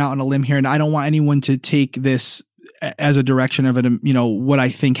 I'm going out on a limb here, and I don't want anyone to take this as a direction of it, what I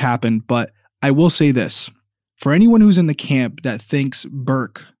think happened. But I will say this. For anyone who's in the camp that thinks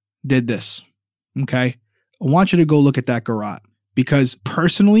Burke did this, okay, I want you to go look at that garrote, because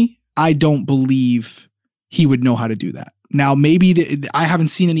personally, I don't believe he would know how to do that. Now, maybe I haven't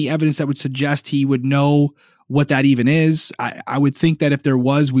seen any evidence that would suggest he would know what that even is. I would think that if there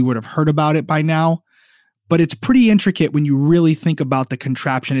was, we would have heard about it by now. But it's pretty intricate when you really think about the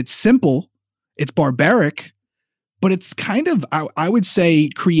contraption. It's simple, it's barbaric, but it's kind of, I would say,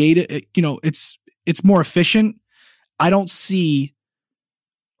 creative. It's more efficient. I don't see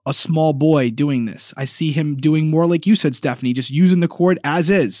a small boy doing this. I see him doing more like you said, Stephanie, just using the cord as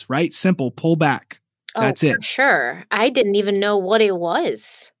is, right? Simple, pull back. That's it. Sure. I didn't even know what it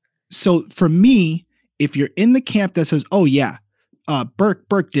was. So for me, if you're in the camp that says, oh yeah,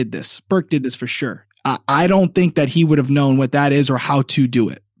 Burke did this. Burke did this for sure. I don't think that he would have known what that is or how to do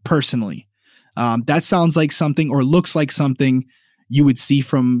it personally. That sounds like something, or looks like something, you would see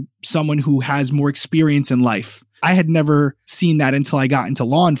from someone who has more experience in life. I had never seen that until I got into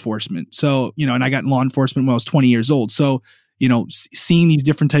law enforcement. So, and I got in law enforcement when I was 20 years old. So, seeing these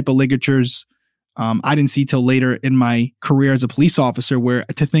different type of ligatures, I didn't see till later in my career as a police officer, where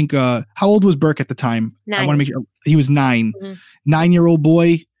to think, how old was Burke at the time? 9. I want to make sure he was 9, 9-year-old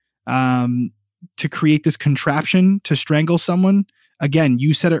boy. To create this contraption to strangle someone. Again,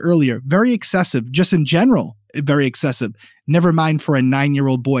 you said it earlier, very excessive, just in general, very excessive. Never mind for a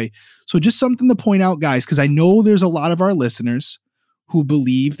 9-year-old boy. So just something to point out, guys, because I know there's a lot of our listeners who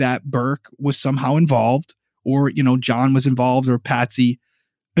believe that Burke was somehow involved, or, John was involved, or Patsy.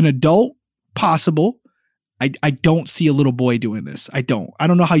 An adult, possible. I don't see a little boy doing this. I don't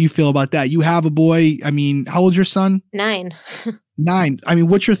know how you feel about that. You have a boy. I mean, how old's your son? 9. 9. I mean,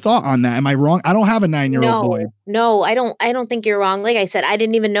 what's your thought on that? Am I wrong? I don't have a 9-year-old boy. No, I don't think you're wrong. Like I said, I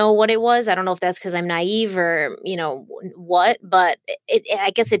didn't even know what it was. I don't know if that's because I'm naive or, what, but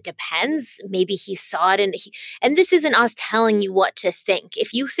I guess it depends. Maybe he saw it and this isn't us telling you what to think.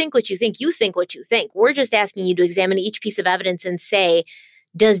 If you think what you think, you think what you think. We're just asking you to examine each piece of evidence and say,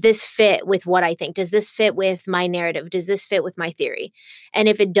 does this fit with what I think? Does this fit with my narrative? Does this fit with my theory? And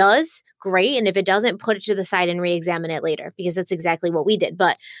if it does, great. And if it doesn't, put it to the side and re-examine it later, because that's exactly what we did.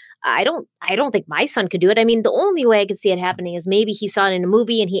 But I don't think my son could do it. I mean, the only way I could see it happening is maybe he saw it in a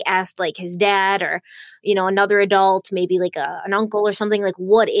movie and he asked like his dad or, another adult, maybe like an uncle or something, like,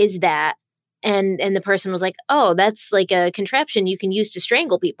 what is that? And the person was like, oh, that's like a contraption you can use to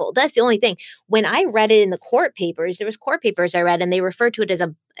strangle people. That's the only thing. When I read it in the court papers, there was court papers I read, and they referred to it as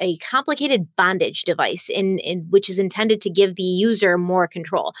a complicated bondage device in which is intended to give the user more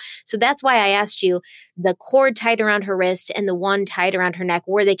control. So that's why I asked you, the cord tied around her wrist and the one tied around her neck,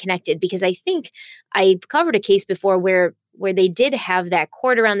 were they connected? Because I think I covered a case before where they did have that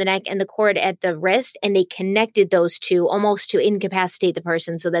cord around the neck and the cord at the wrist, and they connected those two almost to incapacitate the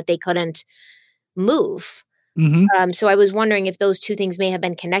person so that they couldn't move. Mm-hmm. So I was wondering if those two things may have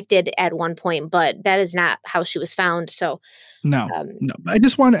been connected at one point, but that is not how she was found. So no. I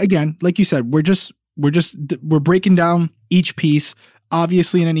just want to, again, like you said, we're breaking down each piece.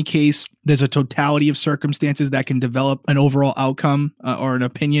 Obviously, in any case, there's a totality of circumstances that can develop an overall outcome or an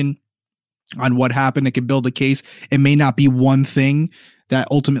opinion on what happened. It could build a case. It may not be one thing that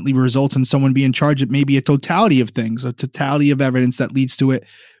ultimately results in someone being charged. It may be a totality of things, a totality of evidence that leads to it.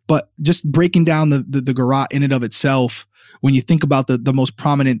 But just breaking down the garrote in and of itself, when you think about the most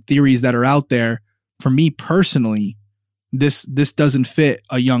prominent theories that are out there, for me personally, this doesn't fit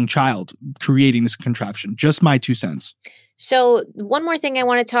a young child creating this contraption. Just my 2 cents. So one more thing I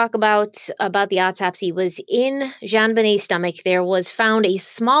want to talk about the autopsy was in JonBenét's stomach, there was found a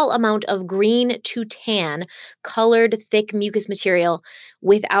small amount of green to tan colored thick mucus material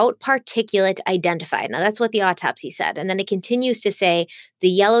without particulate identified. Now that's what the autopsy said. And then it continues to say the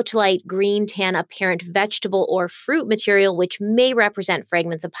yellow to light green tan apparent vegetable or fruit material, which may represent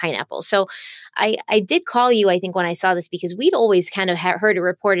fragments of pineapple. So I did call you, I think, when I saw this, because we'd always kind of heard it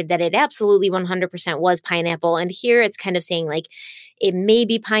reported that it absolutely 100% was pineapple. And here it's kind of saying like it may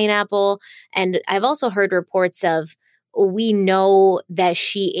be pineapple. And I've also heard reports of, we know that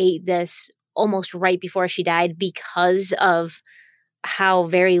she ate this almost right before she died because of how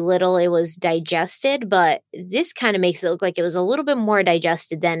very little it was digested. But this kind of makes it look like it was a little bit more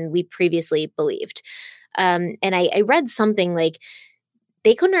digested than we previously believed. And I read something like,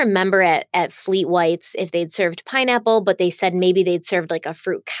 they couldn't remember at Fleet White's if they'd served pineapple, but they said maybe they'd served like a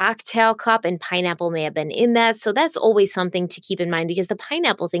fruit cocktail cup and pineapple may have been in that. So that's always something to keep in mind, because the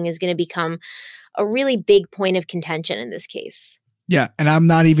pineapple thing is going to become a really big point of contention in this case. Yeah. And I'm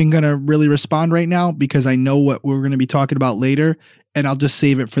not even going to really respond right now because I know what we're going to be talking about later. And I'll just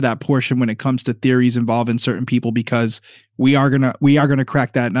save it for that portion when it comes to theories involving certain people, because we are going to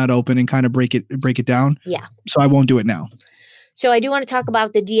crack that nut open and kind of break it down. Yeah. So I won't do it now. So I do want to talk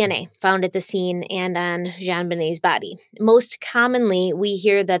about the DNA found at the scene and on JonBenét's body. Most commonly, we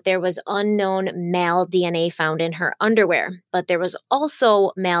hear that there was unknown male DNA found in her underwear, but there was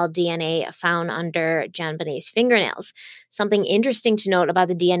also male DNA found under JonBenét's fingernails. Something interesting to note about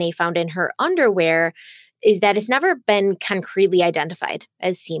the DNA found in her underwear is that it's never been concretely identified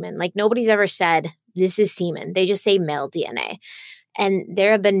as semen. Like, nobody's ever said, this is semen. They just say male DNA. And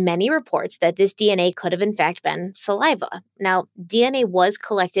there have been many reports that this DNA could have in fact been saliva. Now, DNA was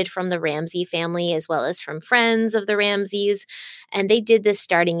collected from the Ramsey family as well as from friends of the Ramseys, and they did this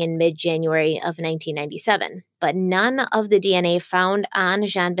starting in mid-January of 1997. But none of the DNA found on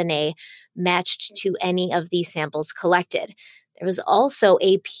JonBenét matched to any of these samples collected. There was also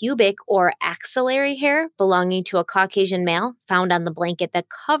a pubic or axillary hair belonging to a Caucasian male found on the blanket that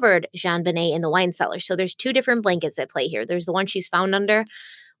covered JonBenét in the wine cellar. So there's two different blankets at play here. There's the one she's found under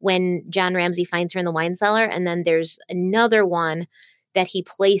when John Ramsey finds her in the wine cellar, and then there's another one that he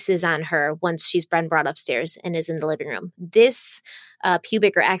places on her once she's been brought upstairs and is in the living room. This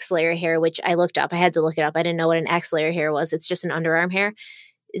pubic or axillary hair, which I looked up, I had to look it up. I didn't know what an axillary hair was. It's just an underarm hair.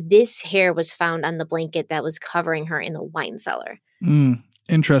 This hair was found on the blanket that was covering her in the wine cellar.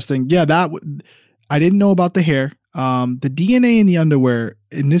 Interesting. Yeah, I didn't know about the hair. The DNA in the underwear,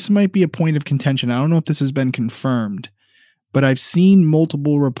 and this might be a point of contention. I don't know if this has been confirmed, but I've seen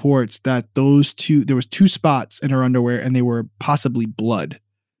multiple reports that there was two spots in her underwear and they were possibly blood.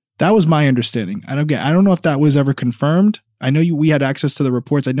 That was my understanding. I don't know if that was ever confirmed. I know we had access to the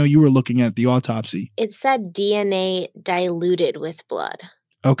reports. I know you were looking at the autopsy. It said DNA diluted with blood.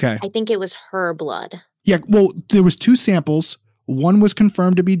 Okay. I think it was her blood. Yeah. Well, there was two samples. One was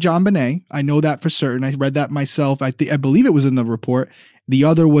confirmed to be JonBenét. I know that for certain. I read that myself. I believe it was in the report. The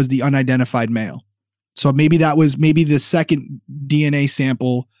other was the unidentified male. So maybe the second DNA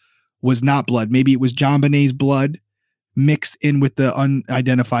sample was not blood. Maybe it was JonBenét's blood mixed in with the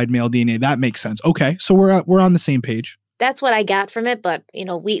unidentified male DNA. That makes sense. Okay. So we're on the same page. that's what I got from it. But,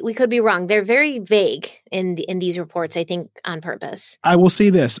 we could be wrong. They're very vague in these reports, I think, on purpose. I will say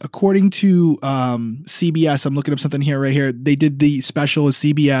this. According to CBS, I'm looking up something here right here. They did the special as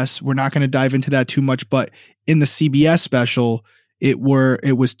CBS. We're not going to dive into that too much, but in the CBS special, it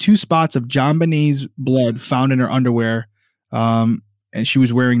was 2 spots of JonBenét's blood found in her underwear, and she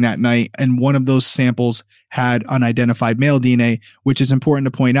was wearing that night. And one of those samples had unidentified male DNA, which is important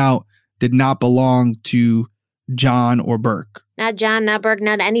to point out, did not belong to John or Burke. Not John, not Burke,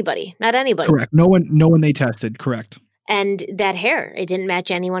 not anybody. Not anybody. Correct. No one they tested. Correct. And that hair, it didn't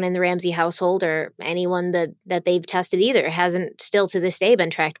match anyone in the Ramsey household or anyone that they've tested either. It hasn't still to this day been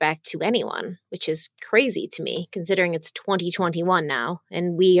tracked back to anyone, which is crazy to me, considering it's 2021 now.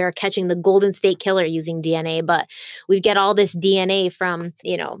 And we are catching the Golden State Killer using DNA, but we get all this DNA from,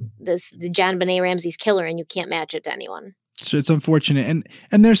 the JonBenét Ramsey's killer, and you can't match it to anyone. So it's unfortunate.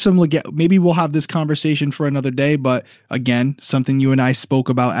 And there's some, maybe we'll have this conversation for another day, but again, something you and I spoke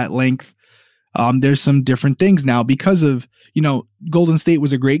about at length. There's some different things now because of, Golden State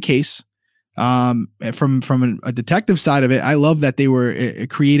was a great case. From a detective side of it, I love that they were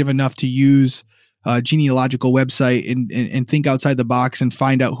creative enough to use a genealogical website and think outside the box and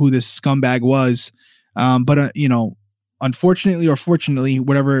find out who this scumbag was. But unfortunately or fortunately,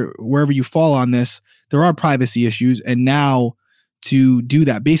 wherever you fall on this, there are privacy issues. And now to do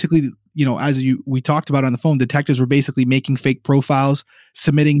that, basically, we talked about on the phone, detectives were basically making fake profiles,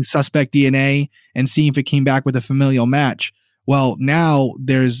 submitting suspect DNA and seeing if it came back with a familial match. Well, now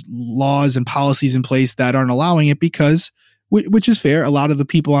there's laws and policies in place that aren't allowing it because, which is fair, a lot of the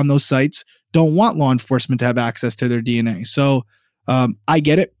people on those sites don't want law enforcement to have access to their DNA. So I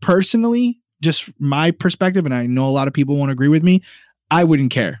get it personally, just my perspective, and I know a lot of people won't agree with me. I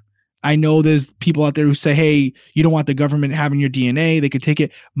wouldn't care. I know there's people out there who say, hey, you don't want the government having your DNA. They could take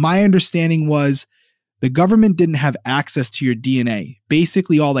it. My understanding was the government didn't have access to your DNA.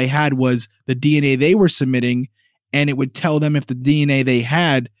 Basically, all they had was the DNA they were submitting, and it would tell them if the DNA they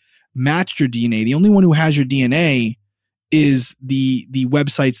had matched your DNA. The only one who has your DNA is the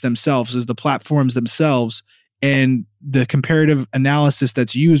websites themselves, is the platforms themselves. And the comparative analysis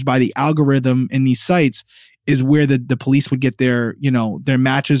that's used by the algorithm in these sites is where the police would get their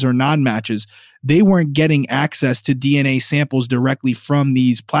matches or non-matches. They weren't getting access to DNA samples directly from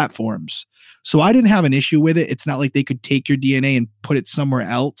these platforms. So I didn't have an issue with it. It's not like they could take your DNA and put it somewhere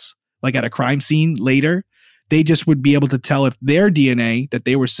else, like at a crime scene later. They just would be able to tell if their DNA that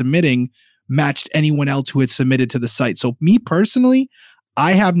they were submitting matched anyone else who had submitted to the site. So me personally,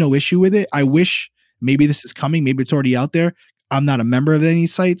 I have no issue with it. I wish maybe this is coming. Maybe it's already out there. I'm not a member of any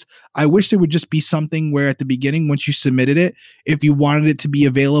sites. I wish there would just be something where at the beginning, once you submitted it, if you wanted it to be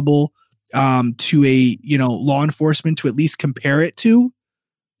available to a, law enforcement to at least compare it to,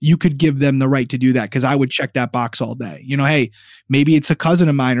 you could give them the right to do that. Cause I would check that box all day. Hey, maybe it's a cousin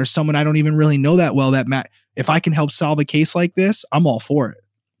of mine or someone I don't even really know that well if I can help solve a case like this, I'm all for it.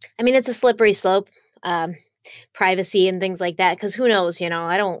 I mean, it's a slippery slope. Privacy and things like that, because who knows, I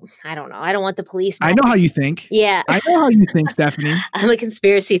don't know. I don't want the police. I know how you think. Yeah. I know how you think, Stephanie. I'm a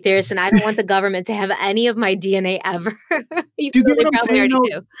conspiracy theorist, and I don't want the government to have any of my DNA ever. Do you get what I'm saying?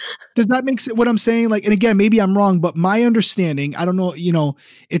 Does that make sense? What I'm saying? And again, maybe I'm wrong, but my understanding, I don't know,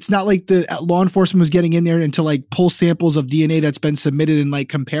 it's not like the law enforcement was getting in there and to pull samples of DNA that's been submitted and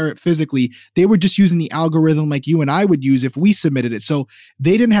compare it physically. They were just using the algorithm like you and I would use if we submitted it. So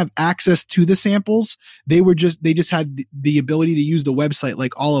they didn't have access to the samples. They just had the ability to use the website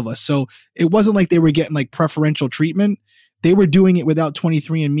like all of us. So it wasn't like they were getting preferential treatment. They were doing it without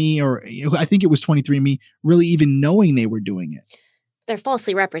 23andMe, or I think it was 23andMe, really even knowing they were doing it. They're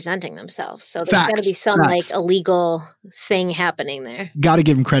falsely representing themselves. So there's got to be some illegal thing happening there. Got to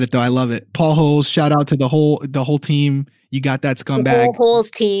give him credit though. I love it. Paul Holes, shout out to the whole team. You got that scumbag. The whole Holes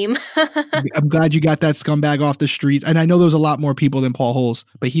team. I'm glad you got that scumbag off the streets. And I know there's a lot more people than Paul Holes,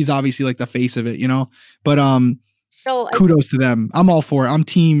 but he's obviously the face of it, But so kudos to them. I'm all for it. I'm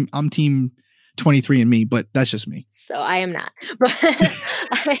team 23andMe, but that's just me. So I am not.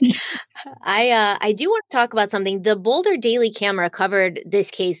 I do want to talk about something. The Boulder Daily Camera covered this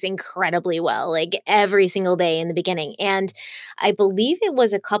case incredibly well, every single day in the beginning. And I believe it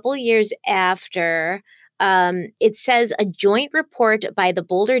was a couple years after. It says a joint report by the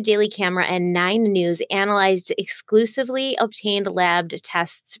Boulder Daily Camera and 9 News analyzed exclusively obtained lab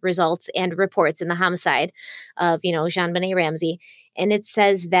tests results and reports in the homicide of, JonBenét Ramsey. And it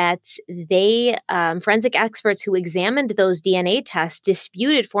says that they, forensic experts who examined those DNA tests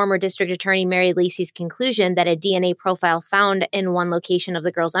disputed former District Attorney Mary Lacy's conclusion that a DNA profile found in one location of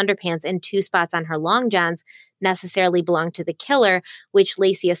the girl's underpants and 2 spots on her long johns necessarily belonged to the killer, which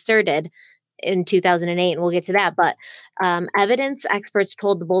Lacy asserted in 2008, and we'll get to that. But evidence experts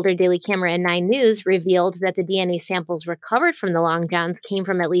told the Boulder Daily Camera and 9 News revealed that the DNA samples recovered from the Long Johns came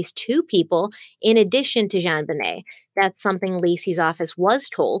from at least 2 people in addition to JonBenét. That's something Lacey's office was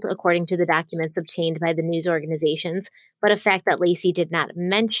told, according to the documents obtained by the news organizations, but a fact that Lacey did not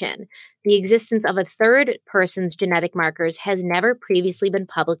mention. The existence of a third person's genetic markers has never previously been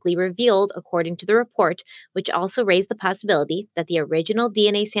publicly revealed, according to the report, which also raised the possibility that the original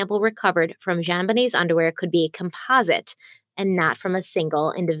DNA sample recovered from JonBenét's underwear could be a composite and not from a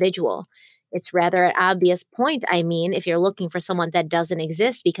single individual. It's rather an obvious point, if you're looking for someone that doesn't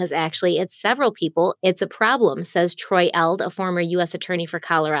exist, because actually it's several people. It's a problem, says Troy Eld, a former U.S. attorney for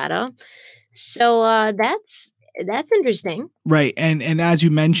Colorado. So that's interesting. Right. And as you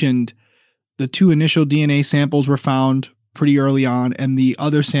mentioned, the 2 initial DNA samples were found pretty early on, and the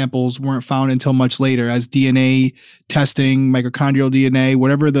other samples weren't found until much later as DNA testing, mitochondrial DNA,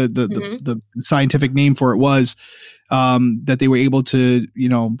 whatever the scientific name for it was, that they were able to,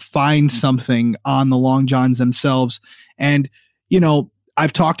 find something on the Long Johns themselves. And,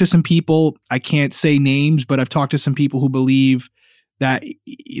 I've talked to some people, I can't say names, but I've talked to some people who believe that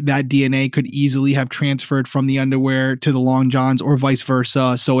DNA could easily have transferred from the underwear to the Long Johns or vice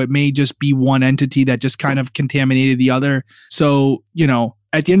versa. So it may just be one entity that just kind of contaminated the other. So,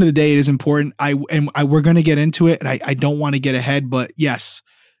 at the end of the day, it is important. We're going to get into it, and I don't want to get ahead, but yes,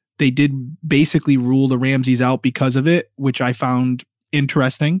 they did basically rule the Ramseys out because of it, which I found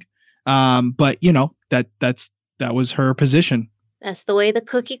interesting. But that was her position. That's the way the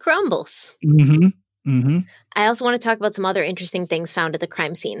cookie crumbles. Mm-hmm. Mm-hmm. I also want to talk about some other interesting things found at the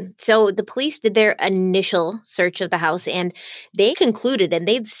crime scene. So the police did their initial search of the house, and they concluded, and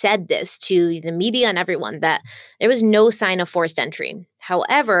they'd said this to the media and everyone, that there was no sign of forced entry.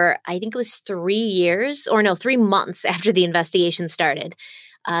 However, I think it was 3 months after the investigation started,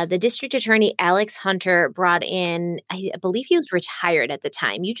 the district attorney, Alex Hunter, brought in, I believe he was retired at the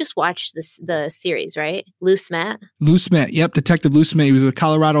time. You just watched the series, right? Lou Smet? Lou Smet, yep. Detective Lou Smet. He was with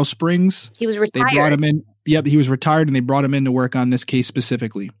Colorado Springs. He was retired. They brought him in. Yep, he was retired, and they brought him in to work on this case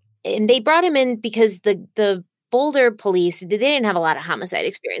specifically. And they brought him in because the Boulder police, they didn't have a lot of homicide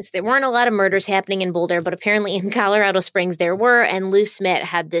experience. There weren't a lot of murders happening in Boulder, but apparently in Colorado Springs there were. And Lou Smet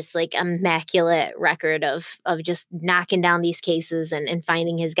had this immaculate record of just knocking down these cases and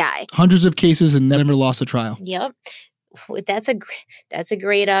finding his guy. Hundreds of cases and never lost a trial. Yep. That's a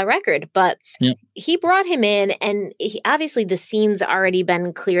great record. But yep. He brought him in, and obviously the scene's already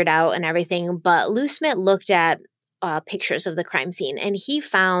been cleared out and everything. But Lou Smet looked at pictures of the crime scene, and he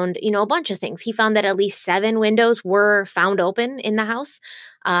found, a bunch of things. He found that at least 7 windows were found open in the house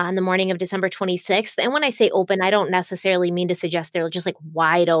on the morning of December 26th. And when I say open, I don't necessarily mean to suggest they're just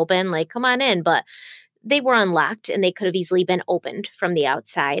wide open, come on in, but they were unlocked and they could have easily been opened from the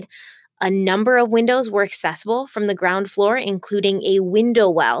outside. A number of windows were accessible from the ground floor, including a window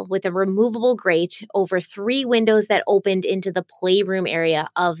well with a removable grate over 3 windows that opened into the playroom area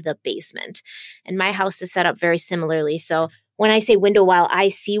of the basement. And my house is set up very similarly. So when I say window well, I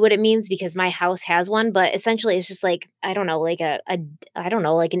see what it means because my house has one, but essentially it's just an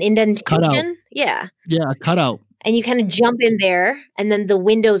indentation. Cutout. Yeah. Yeah, a cutout. And you kind of jump in there, and then the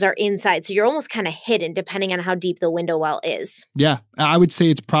windows are inside. So you're almost kind of hidden depending on how deep the window well is. Yeah, I would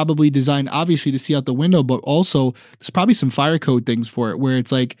say it's probably designed, obviously, to see out the window, but also there's probably some fire code things for it where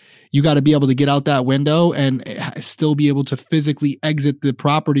it's you got to be able to get out that window and still be able to physically exit the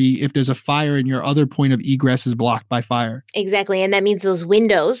property if there's a fire and your other point of egress is blocked by fire. Exactly. And that means those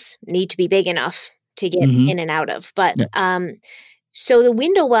windows need to be big enough to get in and out of. But so the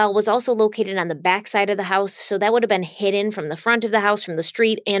window well was also located on the back side of the house, so that would have been hidden from the front of the house, from the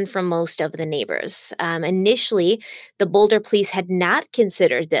street, and from most of the neighbors. Initially, the Boulder police had not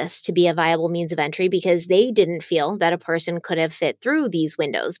considered this to be a viable means of entry because they didn't feel that a person could have fit through these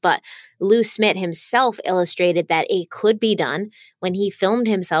windows. But Lou Smet himself illustrated that it could be done when he filmed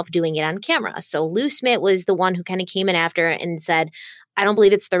himself doing it on camera. So Lou Smet was the one who kind of came in after and said, I don't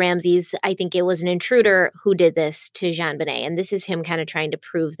believe it's the Ramseys. I think it was an intruder who did this to JonBenét. And this is him kind of trying to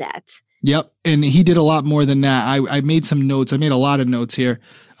prove that. Yep. And he did a lot more than that. I made some notes. I made a lot of notes here.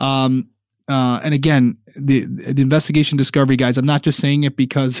 And again, the investigation discovery guys, I'm not just saying it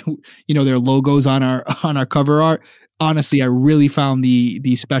because, their logos on our cover art. Honestly, I really found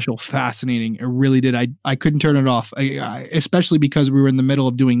the special fascinating. It really did. I couldn't turn it off, especially because we were in the middle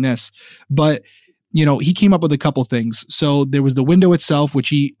of doing this. But he came up with a couple things. So there was the window itself, which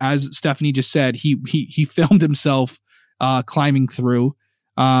he, as Stephanie just said, he filmed himself climbing through.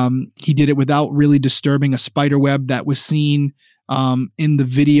 He did it without really disturbing a spider web that was seen in the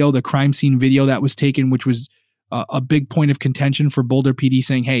video, the crime scene video that was taken, which was a big point of contention for Boulder PD,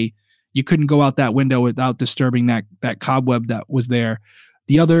 saying, hey, you couldn't go out that window without disturbing that cobweb that was there.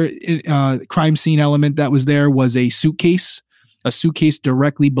 The other crime scene element that was there was a suitcase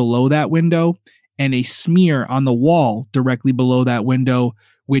directly below that window and a smear on the wall directly below that window,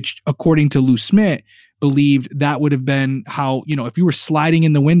 which according to Lou Smith believed that would have been how, if you were sliding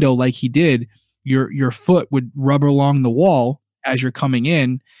in the window like he did, your foot would rub along the wall as you're coming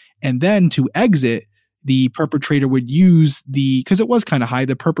in. And then to exit, the perpetrator would use because it was kind of high,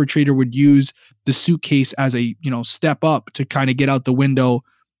 the perpetrator would use the suitcase as a, step up to kind of get out the window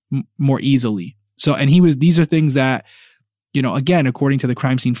more easily. So, and these are things that, again, according to the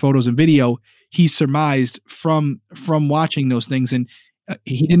crime scene photos and video, he surmised from watching those things. And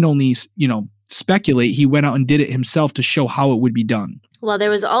he didn't only, speculate, he went out and did it himself to show how it would be done. Well, there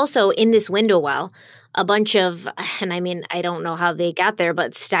was also in this window well a bunch of, and I mean, I don't know how they got there,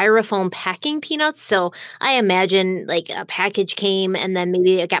 but styrofoam packing peanuts. So I imagine like a package came and then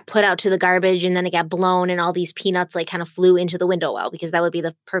maybe it got put out to the garbage and then it got blown and all these peanuts like kind of flew into the window well, because that would be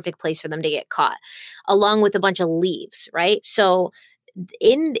the perfect place for them to get caught, along with a bunch of leaves, right? So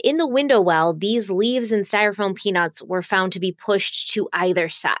in the window well, these leaves and styrofoam peanuts were found to be pushed to either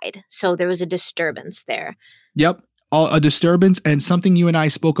side. So there was a disturbance there. Yep. A disturbance, and something you and I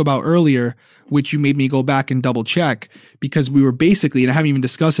spoke about earlier, which you made me go back and double check, because we were basically, and I haven't even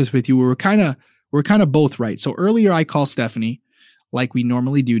discussed this with you, we're kind of both right. So earlier I call Stephanie, like we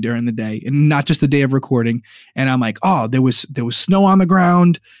normally do during the day, and not just the day of recording. And I'm like, oh, there was snow on the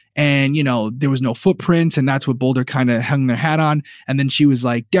ground, and there was no footprints, and that's what Boulder kind of hung their hat on. And then she was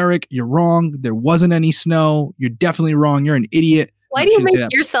like, Derek, you're wrong. There wasn't any snow. You're definitely wrong. You're an idiot. Why do you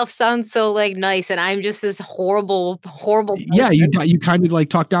make yourself sound so like nice, and I'm just this horrible person? Yeah, you kind of like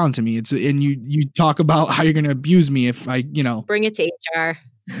talk down to me. And you talk about how you're going to abuse me if I, bring it to HR.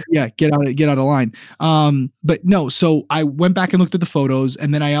 Yeah, get out of line. But no, so I went back and looked at the photos,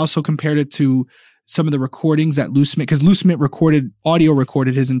 and then I also compared it to some of the recordings that Lou Smith, because Lou Smith audio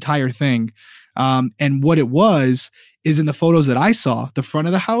recorded his entire thing. And what it was is in the photos that I saw, the front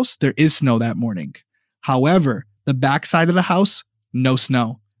of the house, there is snow that morning. However, the back side of the house, no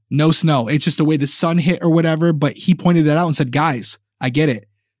snow. It's just the way the sun hit or whatever. But he pointed that out and said, guys, I get it.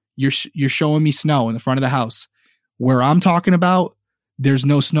 You're showing me snow in the front of the house. Where I'm talking about, there's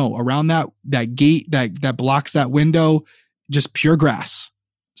no snow around that gate that blocks that window, just pure grass.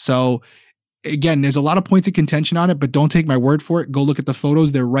 So again, there's a lot of points of contention on it, but don't take my word for it. Go look at the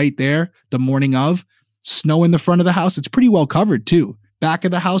photos. They're right there. The morning of, snow in the front of the house. It's pretty well covered too. Back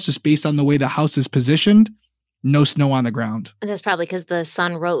of the house, just based on the way the house is positioned, no snow on the ground. And that's probably because the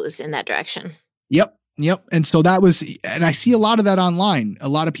sun rose in that direction. Yep. And so that was, and I see a lot of that online. A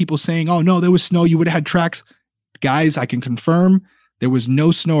lot of people saying, oh no, there was snow. You would have had tracks. Guys, I can confirm there was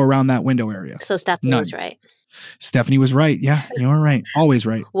no snow around that window area. So Stephanie was right. Stephanie was right. Yeah, you were right. Always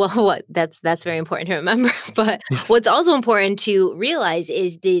right. Well, that's very important to remember. But yes. What's also important to realize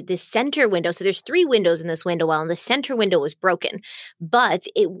is the center window. So there's 3 windows in this window well, and the center window was broken. But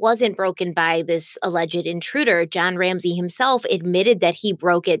it wasn't broken by this alleged intruder. John Ramsey himself admitted that he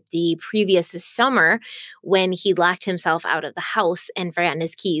broke it the previous summer when he locked himself out of the house and forgotten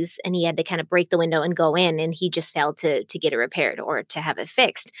his keys, and he had to kind of break the window and go in, and he just failed to get it repaired or to have it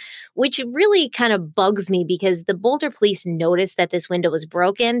fixed, which really kind of bugs me because the Boulder police noticed that this window was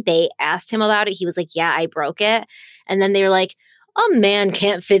broken. They asked him about it. He was like, yeah, I broke it. And then they were like, a man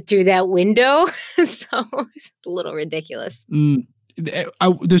can't fit through that window. So it's a little ridiculous.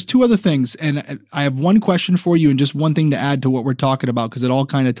 There's 2 other things. And I have one question for you and just one thing to add to what we're talking about, because it all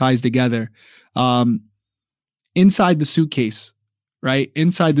kind of ties together. Inside the suitcase, right?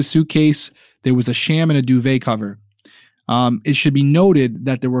 Inside the suitcase, there was a sham and a duvet cover. It should be noted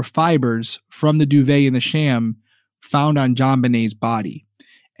that there were fibers from the duvet and the sham found on JonBenét's body.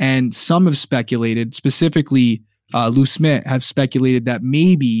 And some have speculated, specifically Lou Smith, have speculated that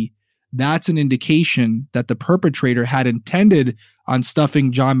maybe that's an indication that the perpetrator had intended on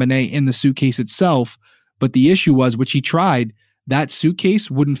stuffing JonBenét in the suitcase itself. But the issue was, which he tried, that suitcase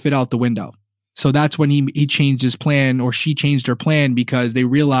wouldn't fit out the window. So that's when he changed his plan, or she changed her plan, because they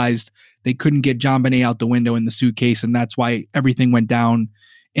realized they couldn't get JonBenet out the window in the suitcase. And that's why everything went down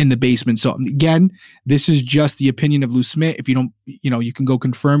in the basement. So again, this is just the opinion of Lou Smith. If you don't, you can go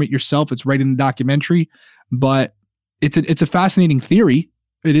confirm it yourself. It's right in the documentary, but it's a fascinating theory.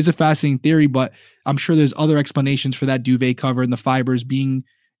 It is a fascinating theory, but I'm sure there's other explanations for that duvet cover and the fibers being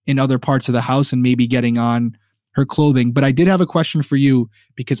in other parts of the house and maybe getting on her clothing. But I did have a question for you,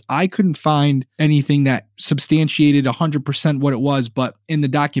 because I couldn't find anything that substantiated 100% what it was. But in the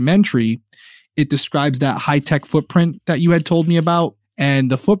documentary, it describes that high-tech footprint that you had told me about.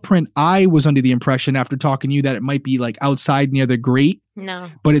 And the footprint, I was under the impression after talking to you that it might be like outside near the grate. No.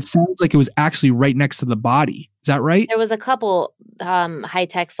 But it sounds like it was actually right next to the body. Is that right? There was a couple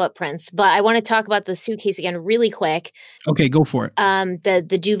high-tech footprints, but I want to talk about the suitcase again really quick. Okay, go for it.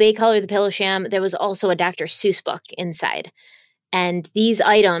 The duvet color, the pillow sham, there was also a Dr. Seuss book inside. And these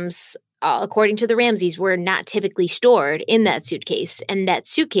items, according to the Ramseys, were not typically stored in that suitcase. And that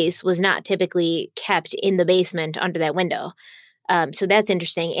suitcase was not typically kept in the basement under that window. So that's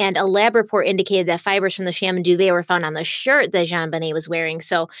interesting. And a lab report indicated that fibers from the sham and duvet were found on the shirt that JonBenét was wearing.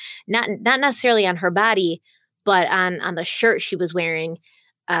 So not necessarily on her body, but on the shirt she was wearing,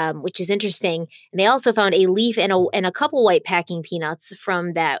 which is interesting. And they also found a leaf and a couple white packing peanuts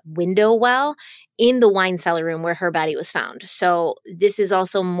from that window well in the wine cellar room where her body was found. So this is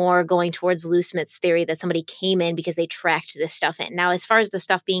also more going towards Lou Smith's theory that somebody came in because they tracked this stuff in. Now, as far as the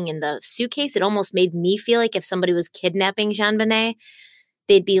stuff being in the suitcase, it almost made me feel like if somebody was kidnapping JonBenét,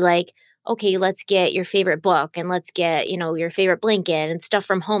 they'd be like, okay, let's get your favorite book and let's get, your favorite blanket and stuff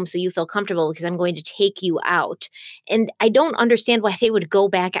from home so you feel comfortable because I'm going to take you out. And I don't understand why they would go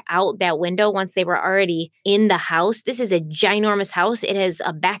back out that window once they were already in the house. This is a ginormous house. It has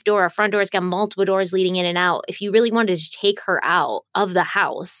a back door, a front door. It's got multiple doors leading in and out. If you really wanted to take her out of the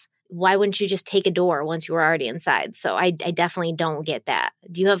house, why wouldn't you just take a door once you were already inside? So I definitely don't get that.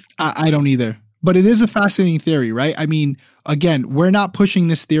 Do you have? I don't either. But it is a fascinating theory, right? I mean, again, we're not pushing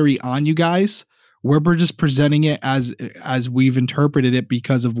this theory on you guys. We're just presenting it as we've interpreted it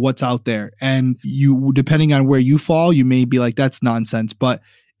because of what's out there. And you, depending on where you fall, you may be like, that's nonsense. But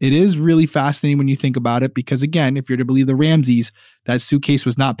it is really fascinating when you think about it because, again, if you're to believe the Ramseys, that suitcase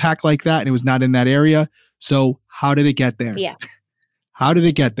was not packed like that and it was not in that area. So how did it get there? Yeah. How did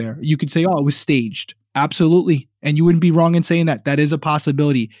it get there? You could say, oh, it was staged. Absolutely. And you wouldn't be wrong in saying that. That is a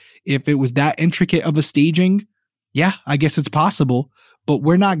possibility. If it was that intricate of a staging, yeah, I guess it's possible. But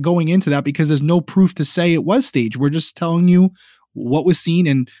we're not going into that because there's no proof to say it was staged. We're just telling you what was seen.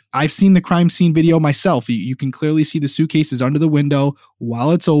 And I've seen the crime scene video myself. You can clearly see the suitcases under the window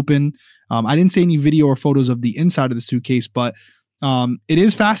while it's open. I didn't see any video or photos of the inside of the suitcase, but it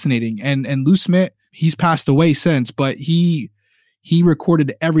is fascinating. And Lou Smith, he's passed away since, but he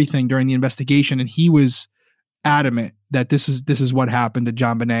recorded everything during the investigation, and he was adamant that this is what happened to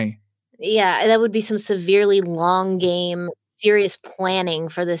JonBenét. Yeah, that would be some severely long game, serious planning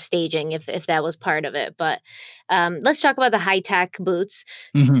for the staging if that was part of it. But let's talk about the high-tech boots.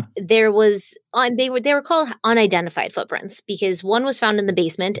 Mm-hmm. They were called unidentified footprints because one was found in the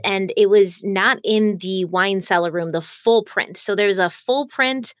basement and it was not in the wine cellar room, the full print. So there's a full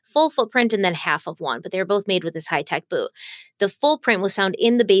footprint and then half of one, but they were both made with this high-tech boot. The full print was found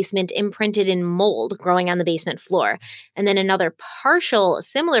in the basement, imprinted in mold growing on the basement floor. And then another partial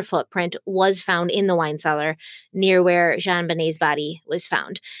similar footprint was found in the wine cellar near where JonBenét's body was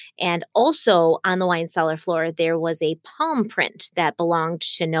found. And also on the wine cellar floor, there was a palm print that belonged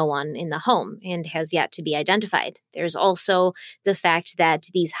to no one in the home and has yet to be identified. There's also the fact that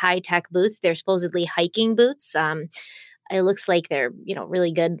these high-tech boots, they're supposedly hiking boots. It looks like they're,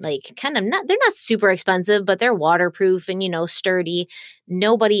 really good, like they're not super expensive, but they're waterproof and, sturdy.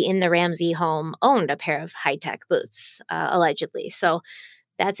 Nobody in the Ramsey home owned a pair of high-tech boots, allegedly. So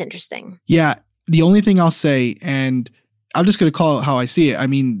that's interesting. Yeah. The only thing I'll say, and I'm just going to call it how I see it. I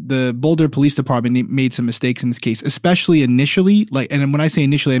mean, the Boulder Police Department made some mistakes in this case, especially initially. And when I say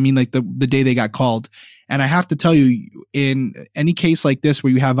initially, I mean like the day they got called. And I have to tell you, in any case like this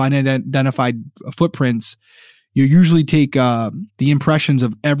where you have unidentified footprints, you usually take the impressions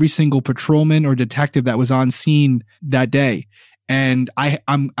of every single patrolman or detective that was on scene that day. And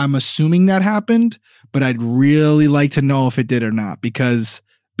I'm assuming that happened, but I'd really like to know if it did or not, because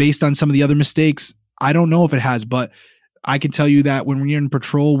based on some of the other mistakes, I don't know if it has, but I can tell you that when we're in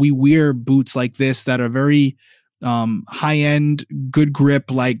patrol, we wear boots like this that are very high end, good grip,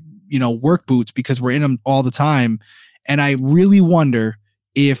 like, work boots, because we're in them all the time. And I really wonder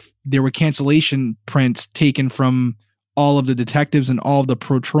if there were cancellation prints taken from all of the detectives and all of the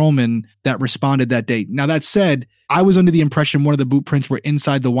patrolmen that responded that day. Now, that said, I was under the impression one of the boot prints were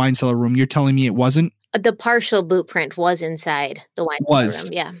inside the wine cellar room. You're telling me it wasn't? The partial boot print was inside the wine cellar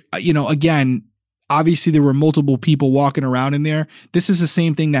room, yeah. Again, obviously there were multiple people walking around in there. This is the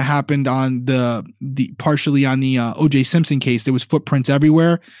same thing that happened on the partially on the O.J. Simpson case. There was footprints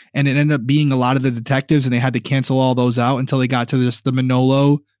everywhere, and it ended up being a lot of the detectives, and they had to cancel all those out until they got to the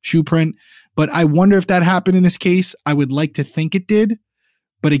Manolo shoe print. But I wonder if that happened in this case. I would like to think it did.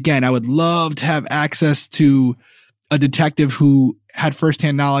 But again, I would love to have access to a detective who had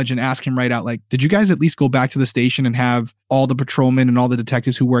firsthand knowledge and ask him right out, like, did you guys at least go back to the station and have all the patrolmen and all the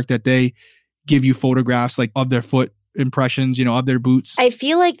detectives who worked that day give you photographs like of their foot impressions, of their boots? I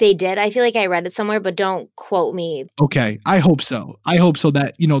feel like they did. I feel like I read it somewhere, but don't quote me. Okay. I hope so. I hope so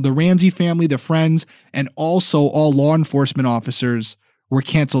that, the Ramsey family, the friends, and also all law enforcement officers were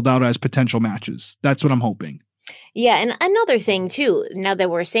canceled out as potential matches. That's what I'm hoping. Yeah. And another thing too, now that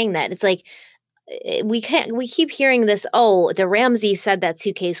we're saying that, it's like, we keep hearing this, oh, the Ramsey said that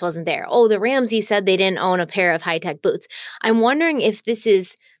suitcase wasn't there. Oh, the Ramsey said they didn't own a pair of high-tech boots. I'm wondering if this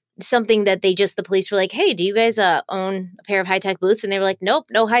is something that the police were like, hey, do you guys own a pair of high-tech boots? And they were like, nope,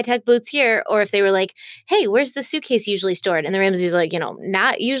 no high-tech boots here. Or if they were like, hey, where's the suitcase usually stored? And the Ramsey's like,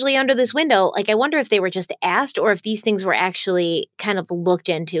 not usually under this window. Like, I wonder if they were just asked or if these things were actually kind of looked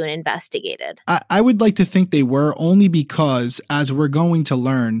into and investigated. I would like to think they were, only because, as we're going to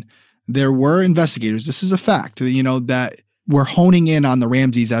learn, there were investigators, this is a fact, that were honing in on the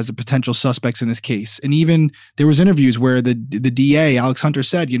Ramseys as the potential suspects in this case. And even there was interviews where the DA, Alex Hunter,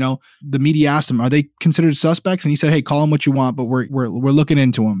 said, the media asked him, are they considered suspects? And he said, hey, call them what you want, but we're looking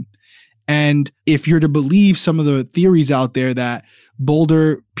into them. And if you're to believe some of the theories out there that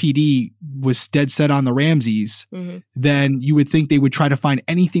Boulder PD was dead set on the Ramseys, then you would think they would try to find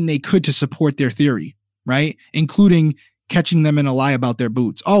anything they could to support their theory, right? Including catching them in a lie about their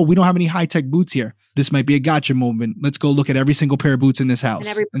boots. Oh, we don't have any high-tech boots here. This might be a gotcha moment. Let's go look at every single pair of boots in this house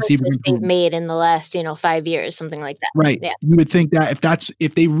and see if they've made in the last, 5 years, something like that. Right. Yeah. You would think that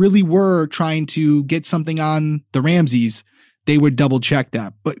if they really were trying to get something on the Ramseys, they would double check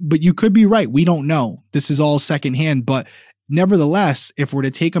that. But you could be right. We don't know. This is all secondhand. But nevertheless, if we're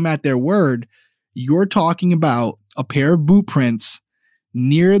to take them at their word, you're talking about a pair of boot prints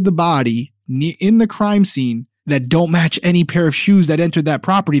near the body, in the crime scene, that don't match any pair of shoes that entered that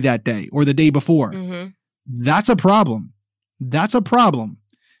property that day or the day before. That's a problem. That's a problem,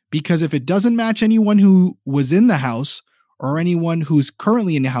 because if it doesn't match anyone who was in the house or anyone who's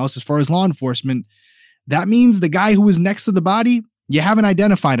currently in the house as far as law enforcement, that means the guy who was next to the body, you haven't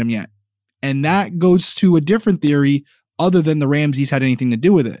identified him yet. And that goes to a different theory other than the Ramseys had anything to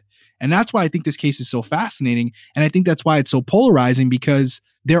do with it. And that's why I think this case is so fascinating. And I think that's why it's so polarizing, because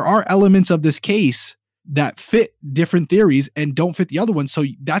there are elements of this case that fit different theories and don't fit the other one. So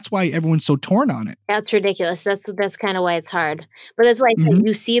that's why everyone's so torn on it. That's ridiculous. That's kind of why it's hard. But that's why I say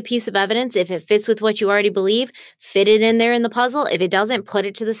you see a piece of evidence. If it fits with what you already believe, fit it in there in the puzzle. If it doesn't, put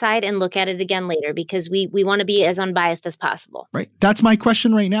it to the side and look at it again later, because we want to be as unbiased as possible. Right. That's my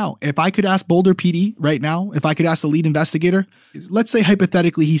question right now. If I could ask Boulder PD right now, if I could ask the lead investigator, let's say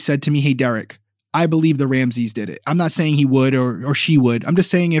hypothetically he said to me, hey, Derek, I believe the Ramseys did it. I'm not saying he would or she would. I'm just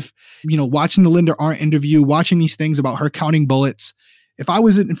saying if, watching the Linda Arndt interview, watching these things about her counting bullets, if I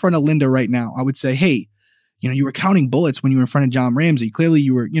was in front of Linda right now, I would say, hey, you were counting bullets when you were in front of John Ramsey. Clearly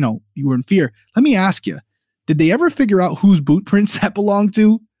you were in fear. Let me ask you, did they ever figure out whose boot prints that belonged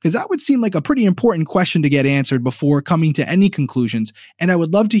to? Because that would seem like a pretty important question to get answered before coming to any conclusions. And I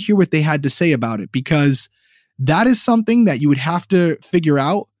would love to hear what they had to say about it, because that is something that you would have to figure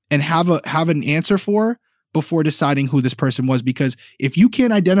out and have an answer for before deciding who this person was. Because if you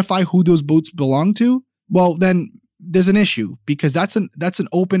can't identify who those boots belong to, well, then there's an issue, because that's an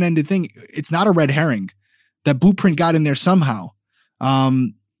open-ended thing. It's not a red herring. That boot print got in there somehow.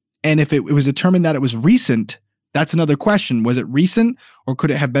 And if it was determined that it was recent, that's another question. Was it recent, or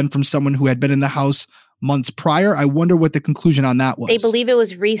could it have been from someone who had been in the house months prior? I wonder what the conclusion on that was. They believe it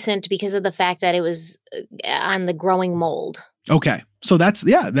was recent because of the fact that it was on the growing mold. Okay. So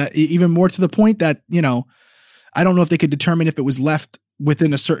that even more to the point that, I don't know if they could determine if it was left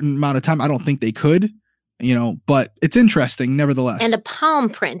within a certain amount of time. I don't think they could, but it's interesting nevertheless. And a palm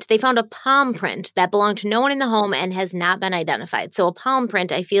print. They found a palm print that belonged to no one in the home and has not been identified. So a palm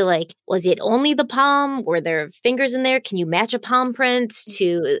print, I feel like, was it only the palm? Were there fingers in there? Can you match a palm print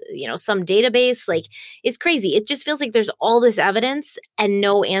to, some database? Like, it's crazy. It just feels like there's all this evidence and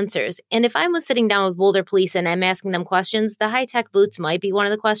no answers. And if I was sitting down with Boulder Police and I'm asking them questions, the high-tech boots might be one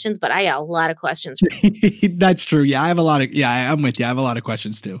of the questions, but I got a lot of questions. That's true. Yeah, I'm with you. I have a lot of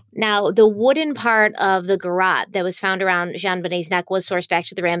questions too. Now, the wooden part of the garrote that was found around JonBenét's neck was sourced back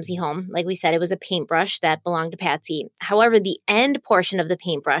to the Ramsey home. Like we said, it was a paintbrush that belonged to Patsy. However, the end portion of the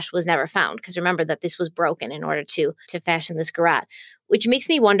paintbrush was never found, because remember that this was broken in order to fashion this garrote, which makes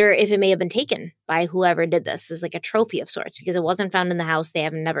me wonder if it may have been taken by whoever did this as like a trophy of sorts, because it wasn't found in the house. They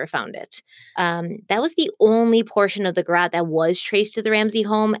have never found it. That was the only portion of the garrote that was traced to the Ramsey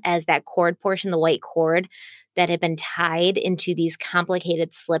home, as that cord portion, the white cord that had been tied into these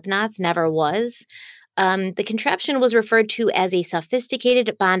complicated slip knots, never was. The contraption was referred to as a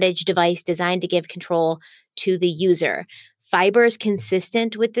sophisticated bondage device designed to give control to the user. Fibers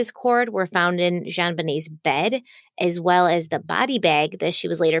consistent with this cord were found in JonBenét's bed, as well as the body bag that she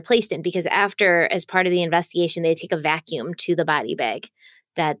was later placed in, because as part of the investigation, they take a vacuum to the body bag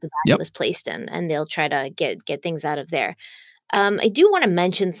that the body was placed in, and they'll try to get things out of there. I do want to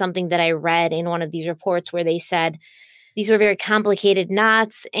mention something that I read in one of these reports where they said these were very complicated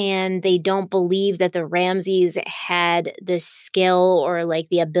knots, and they don't believe that the Ramseys had the skill or like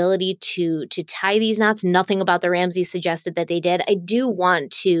the ability to tie these knots. Nothing about the Ramseys suggested that they did. I do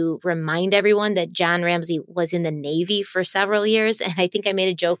want to remind everyone that John Ramsey was in the Navy for several years, and I think I made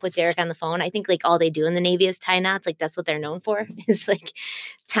a joke with Derek on the phone. I think like all they do in the Navy is tie knots. Like that's what they're known for, is like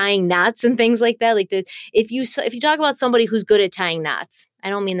tying knots and things like that. Like if you talk about somebody who's good at tying knots, I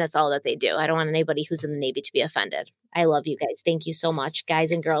don't mean that's all that they do. I don't want anybody who's in the Navy to be offended. I love you guys. Thank you so much, guys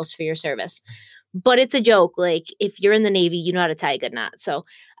and girls, for your service. But it's a joke. Like if you're in the Navy, you know how to tie a good knot. So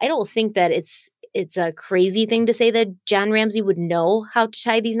I don't think that it's a crazy thing to say that John Ramsey would know how to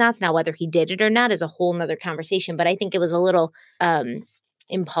tie these knots. Now, whether he did it or not is a whole nother conversation. But I think it was a little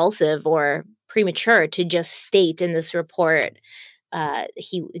impulsive or premature to just state in this report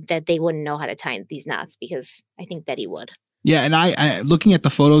that they wouldn't know how to tie these knots, because I think that he would. Yeah, and I looking at the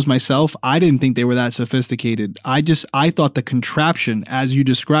photos myself, I didn't think they were that sophisticated. I thought the contraption, as you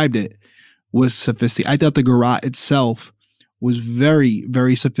described it, was sophisticated. I thought the garrote itself was very,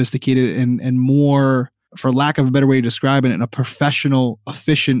 very sophisticated and more, for lack of a better way to describe it, in a professional,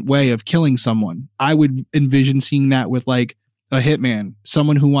 efficient way of killing someone. I would envision seeing that with like a hitman,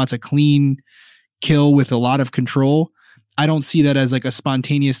 someone who wants a clean kill with a lot of control. I don't see that as like a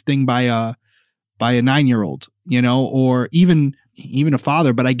spontaneous thing by a 9-year-old, or even a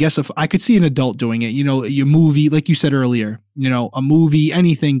father. But I guess if I could see an adult doing it, your movie, like you said earlier, a movie,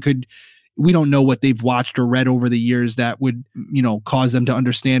 anything we don't know what they've watched or read over the years that would, cause them to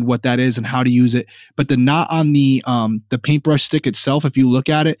understand what that is and how to use it. But the knot on the paintbrush stick itself, if you look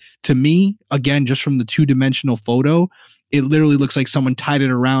at it, to me, again, just from the 2-dimensional photo, it literally looks like someone tied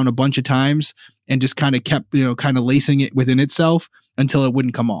it around a bunch of times and just kind of kept, kind of lacing it within itself until it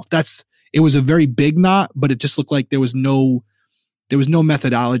wouldn't come off. It was a very big knot, but it just looked like there was no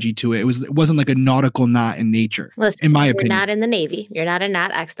methodology to it. It wasn't like a nautical knot in nature. Listen, in my opinion. You're not in the Navy. You're not a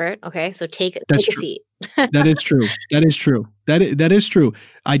knot expert. Okay, so take a seat. That is true. That is true. That is true.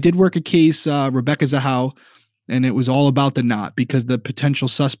 I did work a case, Rebecca Zahau, and it was all about the knot because the potential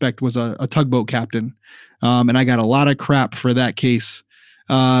suspect was a tugboat captain, and I got a lot of crap for that case.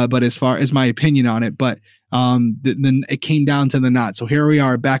 But as far as my opinion on it, then it came down to the knot. So here we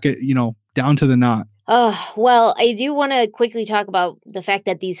are back at down to the knot. Well, I do want to quickly talk about the fact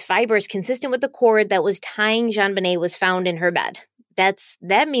that these fibers consistent with the cord that was tying JonBenét was found in her bed.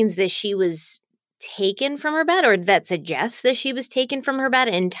 That means that she was taken from her bed, or that suggests that she was taken from her bed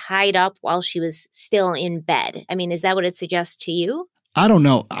and tied up while she was still in bed. I mean, is that what it suggests to you? I don't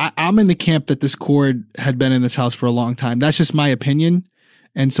know. I'm in the camp that this cord had been in this house for a long time. That's just my opinion.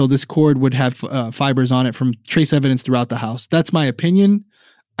 And so this cord would have fibers on it from trace evidence throughout the house. That's my opinion.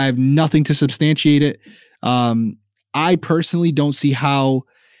 I have nothing to substantiate it. I personally don't see how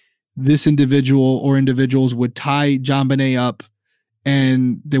this individual or individuals would tie JonBenét up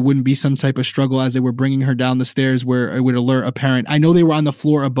and there wouldn't be some type of struggle as they were bringing her down the stairs where it would alert a parent. I know they were on the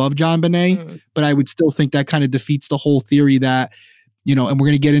floor above JonBenét, but I would still think that kind of defeats the whole theory that, and we're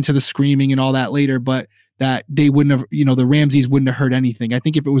going to get into the screaming and all that later, but that they wouldn't have, the Ramseys wouldn't have heard anything. I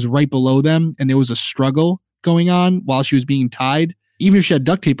think if it was right below them and there was a struggle going on while she was being tied, even if she had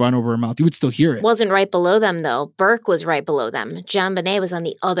duct tape on over her mouth, you would still hear it. Wasn't right below them, though. Burke was right below them. JonBenét was on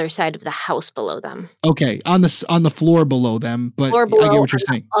the other side of the house below them. Okay, on the floor below them, but I get what you're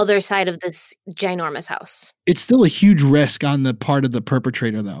saying. Other side of this ginormous house. It's still a huge risk on the part of the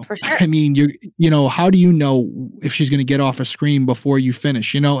perpetrator, though. For sure. I mean, how do you know if she's going to get off a scream before you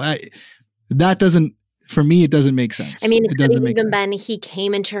finish? That doesn't. For me, it doesn't make sense. I mean, it could have even been he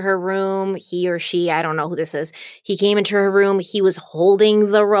came into her room, he or she, I don't know who this is. He came into her room. He was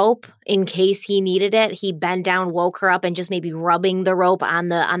holding the rope in case he needed it. He bent down, woke her up, and just maybe rubbing the rope on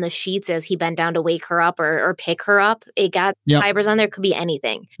the sheets as he bent down to wake her up or pick her up. It got fibers on there. Could be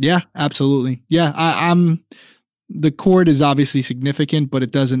anything. Yeah, absolutely. Yeah, I'm. The cord is obviously significant, but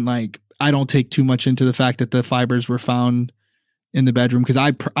it doesn't I don't take too much into the fact that the fibers were found in the bedroom, because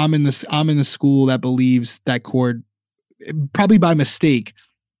I'm in the school that believes that cord, probably by mistake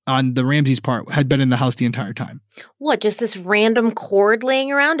on the Ramsey's part, had been in the house the entire time. What, just this random cord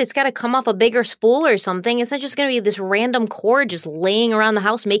laying around? It's got to come off a bigger spool or something. It's not just going to be this random cord just laying around the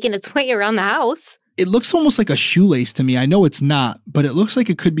house, making its way around the house. It looks almost like a shoelace to me. I know it's not, but it looks like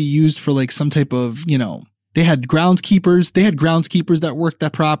it could be used for some type of, They had groundskeepers. They had groundskeepers that worked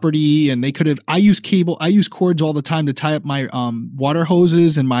that property, and they could have. I use cords all the time to tie up my water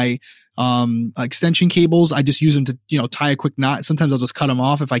hoses and my extension cables. I just use them to tie a quick knot. Sometimes I'll just cut them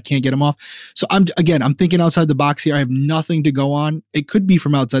off if I can't get them off. So I'm thinking outside the box here. I have nothing to go on. It could be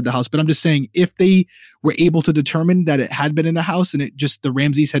from outside the house, but I'm just saying if they were able to determine that it had been in the house and the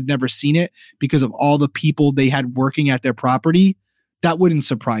Ramseys had never seen it because of all the people they had working at their property, that wouldn't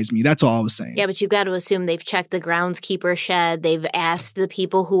surprise me. That's all I was saying. Yeah, but you've got to assume they've checked the groundskeeper shed. They've asked the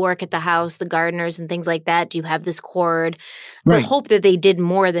people who work at the house, the gardeners and things like that, do you have this cord? Right. I hope that they did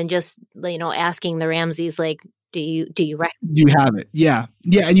more than just, asking the Ramseys, like, do you recognize? Do you have it? Yeah.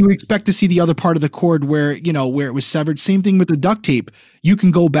 Yeah. And you would expect to see the other part of the cord where it was severed. Same thing with the duct tape. You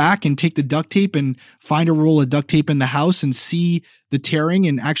can go back and take the duct tape and find a roll of duct tape in the house and see the tearing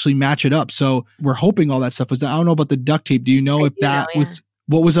and actually match it up. So we're hoping all that stuff was done. I don't know about the duct tape. Do you know was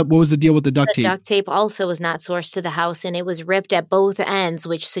what was the deal with the duct tape? The duct tape also was not sourced to the house, and it was ripped at both ends,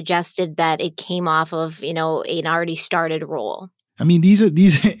 which suggested that it came off of, an already started roll. I mean, these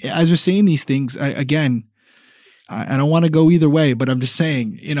as we're saying these things, I don't want to go either way, but I'm just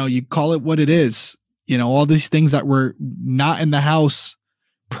saying, you call it what it is. All these things that were not in the house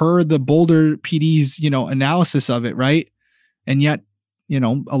per the Boulder PD's, analysis of it, right? And yet,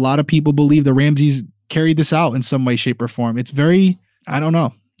 a lot of people believe the Ramseys carried this out in some way, shape, or form. It's very, I don't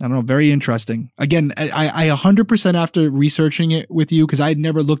know, very interesting. Again, I 100% after researching it with you, because I had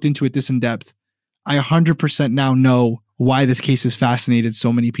never looked into it this in depth, I 100% now know why this case has fascinated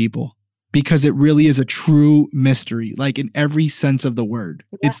so many people. Because it really is a true mystery, like in every sense of the word.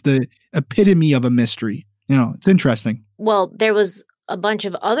 Yeah. It's the epitome of a mystery. It's interesting. Well, there was a bunch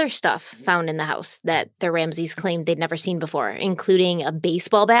of other stuff found in the house that the Ramseys claimed they'd never seen before, including a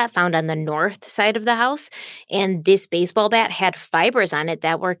baseball bat found on the north side of the house. And this baseball bat had fibers on it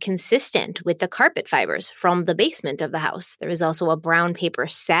that were consistent with the carpet fibers from the basement of the house. There was also a brown paper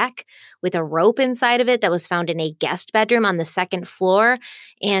sack with a rope inside of it that was found in a guest bedroom on the second floor.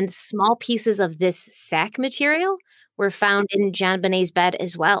 And small pieces of this sack material were found in JonBenét's bed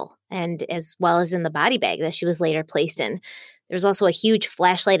as well as in the body bag that she was later placed in. There's also a huge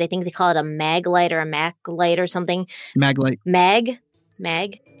flashlight. I think they call it a mag light or a Mac light or something. Mag light. Mag?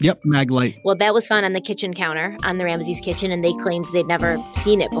 Yep, mag light. Well, that was found on the kitchen counter on the Ramseys' kitchen, and they claimed they'd never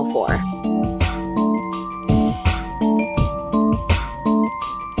seen it before.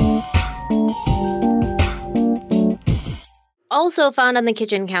 Also found on the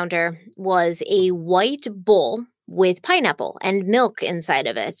kitchen counter was a white bowl with pineapple and milk inside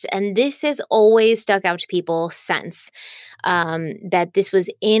of it. And this has always stuck out to people since, that this was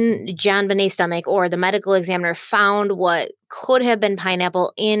in JonBenét's stomach, or the medical examiner found what could have been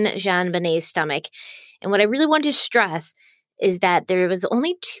pineapple in JonBenét's stomach. And what I really want to stress is that there was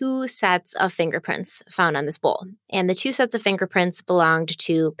only 2 sets of fingerprints found on this bowl. And the 2 sets of fingerprints belonged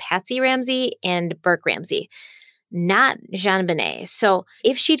to Patsy Ramsey and Burke Ramsey, not JonBenét. So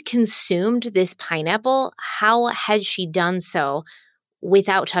if she'd consumed this pineapple, how had she done so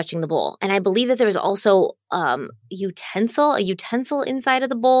without touching the bowl? And I believe that there was also a utensil inside of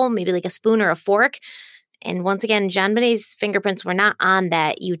the bowl, maybe like a spoon or a fork. And once again, JonBenét's fingerprints were not on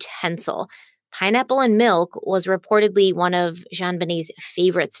that utensil. Pineapple and milk was reportedly one of JonBenét's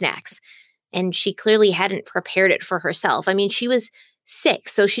favorite snacks, and she clearly hadn't prepared it for herself. I mean, she was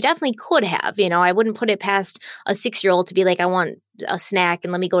 6, so she definitely could have. I wouldn't put it past a 6-year-old to be like, I want a snack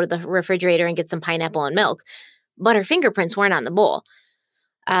and let me go to the refrigerator and get some pineapple and milk. But her fingerprints weren't on the bowl.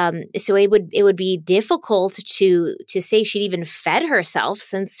 So it would be difficult to say she'd even fed herself,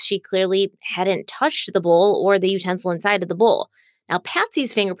 since she clearly hadn't touched the bowl or the utensil inside of the bowl. Now,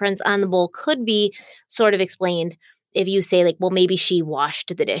 Patsy's fingerprints on the bowl could be sort of explained if you say, like, well, maybe she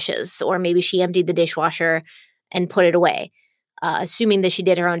washed the dishes, or maybe she emptied the dishwasher and put it away, assuming that she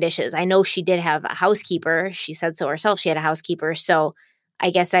did her own dishes. I know she did have a housekeeper. She said so herself. She had a housekeeper. So I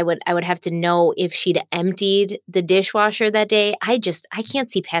guess I would have to know if she'd emptied the dishwasher that day. I can't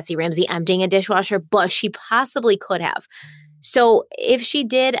see Patsy Ramsey emptying a dishwasher, but she possibly could have. So if she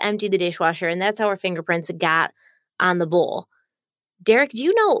did empty the dishwasher, and that's how her fingerprints got on the bowl, Derek, do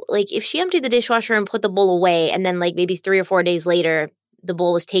you know, like, if she emptied the dishwasher and put the bowl away, and then like maybe 3 or 4 days later, the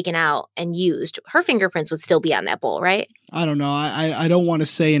bowl was taken out and used, her fingerprints would still be on that bowl, right? I don't know. I don't want to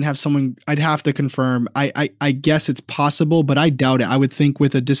say and have someone, I'd have to confirm. I guess it's possible, but I doubt it. I would think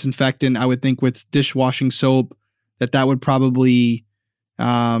with a disinfectant, I would think with dishwashing soap, that would probably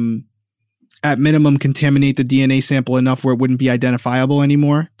at minimum contaminate the DNA sample enough where it wouldn't be identifiable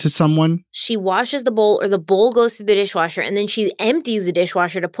anymore to someone. She washes the bowl, or the bowl goes through the dishwasher, and then she empties the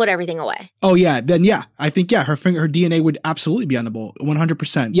dishwasher to put everything away. Oh yeah, then yeah, I think her DNA would absolutely be on the bowl,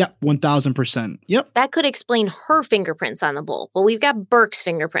 100%. Yep, 1000%. Yep. That could explain her fingerprints on the bowl. Well, we've got Burke's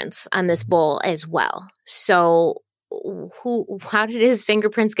fingerprints on this bowl as well. So how did his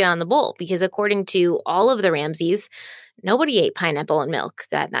fingerprints get on the bowl? Because according to all of the Ramseys, nobody ate pineapple and milk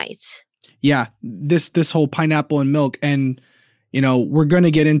that night. Yeah, this whole pineapple and milk, and we're going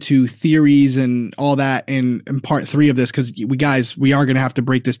to get into theories and all that in part 3 of this, because we are going to have to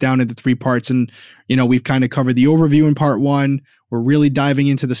break this down into 3 parts. And we've kind of covered the overview in part 1. We're really diving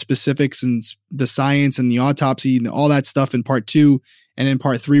into the specifics and the science and the autopsy and all that stuff in part 2. And in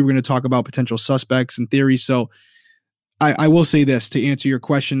part 3, we're going to talk about potential suspects and theories. So I will say this to answer your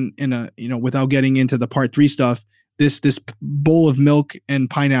question without getting into the part 3 stuff. This bowl of milk and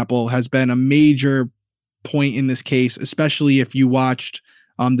pineapple has been a major point in this case, especially if you watched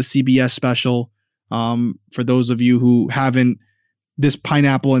the CBS special. For those of you who haven't, this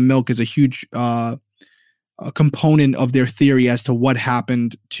pineapple and milk is a huge a component of their theory as to what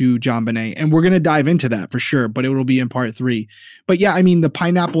happened to JonBenét. And we're going to dive into that for sure, but it will be in part 3. But yeah, I mean, the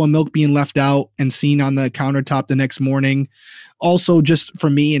pineapple and milk being left out and seen on the countertop the next morning. Also, just for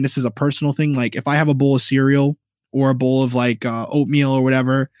me, and this is a personal thing, like if I have a bowl of cereal or a bowl of like oatmeal or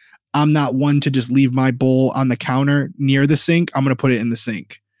whatever, I'm not one to just leave my bowl on the counter near the sink. I'm going to put it in the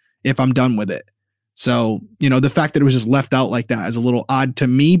sink if I'm done with it. So, the fact that it was just left out like that is a little odd to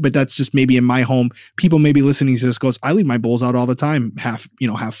me, but that's just maybe in my home. People may be listening to this goes, I leave my bowls out all the time, half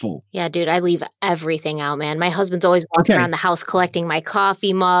full. Yeah, dude, I leave everything out, man. My husband's always walking around the house collecting my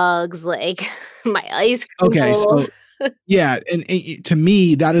coffee mugs, like my ice cream bowls. So yeah, and to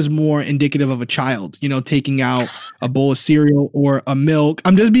me, that is more indicative of a child, taking out a bowl of cereal or a milk.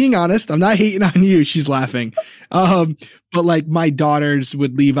 I'm just being honest. I'm not hating on you. She's laughing. But like my daughters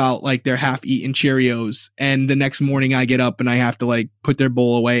would leave out like their half-eaten Cheerios, and the next morning I get up and I have to like put their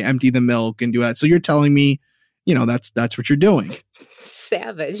bowl away, empty the milk, and do that. So you're telling me, that's what you're doing.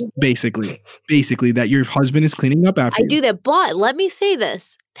 Savage. Basically that your husband is cleaning up after you. I do that, but let me say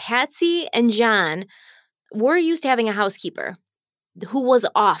this. Patsy and John, we're used to having a housekeeper who was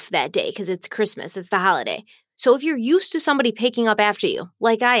off that day because it's Christmas, it's the holiday. So if you're used to somebody picking up after you,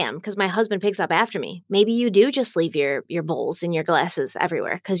 like I am, because my husband picks up after me, maybe you do just leave your bowls and your glasses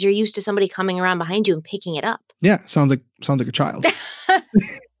everywhere because you're used to somebody coming around behind you and picking it up. Yeah, sounds like a child.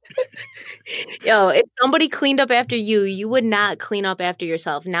 Yo, if somebody cleaned up after you, you would not clean up after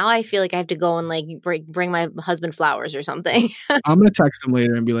yourself. Now I feel like I have to go and like bring my husband flowers or something. I'm gonna text him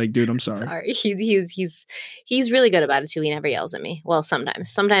later and be like, dude, I'm sorry. Sorry. He's really good about it too. He never yells at me. Well,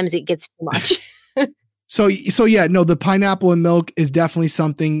 sometimes it gets too much. So yeah, no, the pineapple and milk is definitely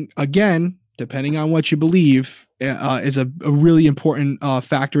something, again, depending on what you believe, is a really important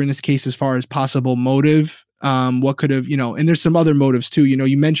factor in this case as far as possible motive. What could have, and there's some other motives too.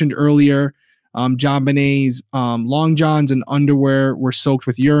 You mentioned earlier, JonBenét's long johns and underwear were soaked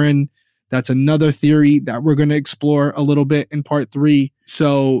with urine. That's another theory that we're going to explore a little bit in part 3.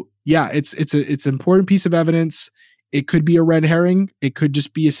 So yeah, it's an important piece of evidence. It could be a red herring. It could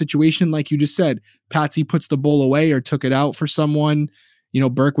just be a situation like you just said. Patsy puts the bowl away or took it out for someone.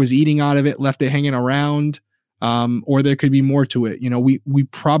 Burke was eating out of it, left it hanging around. Or there could be more to it. We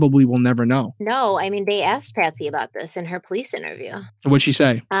probably will never know. No, I mean, they asked Patsy about this in her police interview. What'd she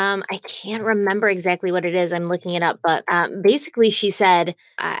say? I can't remember exactly what it is. I'm looking it up. But basically, she said,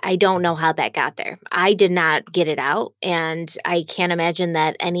 I don't know how that got there. I did not get it out. And I can't imagine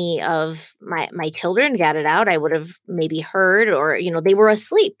that any of my children got it out. I would have maybe heard or, they were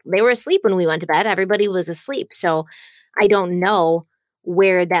asleep. They were asleep when we went to bed. Everybody was asleep. So I don't know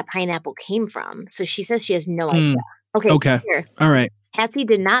where that pineapple came from. So she says she has no idea. Okay. Here. All right. Patsy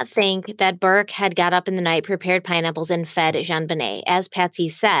did not think that Burke had got up in the night, prepared pineapples, and fed JonBenét. As Patsy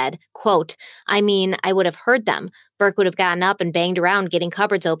said, quote, I mean, I would have heard them. Burke would have gotten up and banged around, getting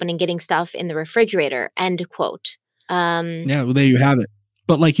cupboards open and getting stuff in the refrigerator, end quote. Yeah, well, there you have it.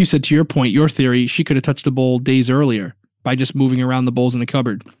 But like you said, to your point, your theory, she could have touched the bowl days earlier by just moving around the bowls in the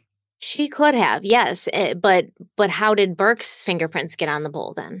cupboard. She could have, yes. But how did Burke's fingerprints get on the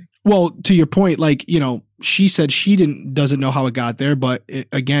bowl then? Well, to your point, like, she said she doesn't know how it got there. But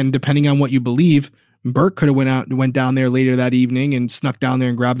again, depending on what you believe, Burke could have went down there later that evening and snuck down there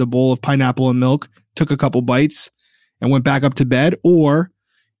and grabbed a bowl of pineapple and milk, took a couple bites and went back up to bed. Or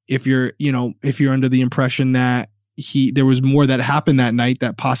if you're under the impression that there was more that happened that night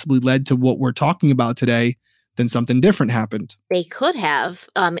that possibly led to what we're talking about today, then something different happened. They could have.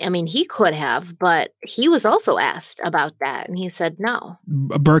 He could have, but he was also asked about that, and he said no.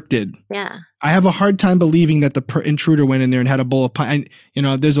 Burke did. Yeah. I have a hard time believing that the intruder went in there and had a bowl of pine.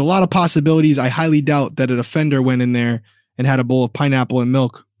 There's a lot of possibilities. I highly doubt that an offender went in there and had a bowl of pineapple and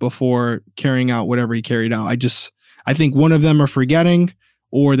milk before carrying out whatever he carried out. I think one of them are forgetting,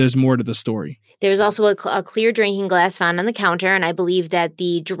 or there's more to the story. There was also a clear drinking glass found on the counter, and I believe that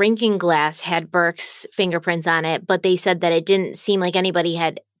the drinking glass had Burke's fingerprints on it, but they said that it didn't seem like anybody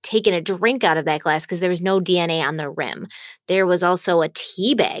had taken a drink out of that glass because there was no DNA on the rim. There was also a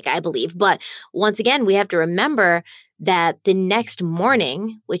tea bag, I believe. But once again, we have to remember that the next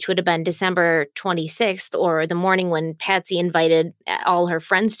morning, which would have been December 26th, or the morning when Patsy invited all her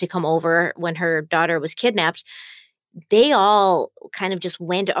friends to come over when her daughter was kidnapped, they all kind of just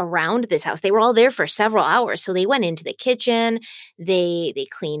went around this house. They were all there for several hours. So they went into the kitchen, they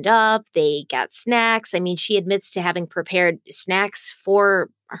cleaned up, they got snacks. I mean, she admits to having prepared snacks for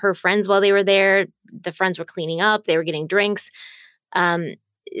her friends while they were there. The friends were cleaning up, they were getting drinks.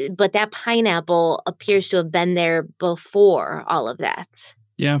 But that pineapple appears to have been there before all of that.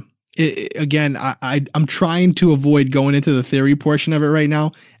 Yeah. I'm trying to avoid going into the theory portion of it right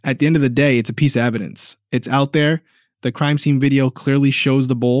now. At the end of the day, it's a piece of evidence. It's out there. The crime scene video clearly shows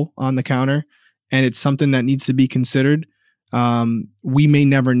the bowl on the counter, and it's something that needs to be considered. We may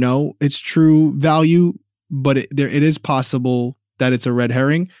never know its true value, but it is possible that it's a red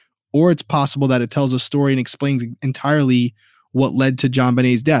herring, or it's possible that it tells a story and explains entirely what led to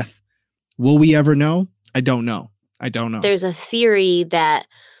JonBenét's death. Will we ever know? I don't know. There's a theory that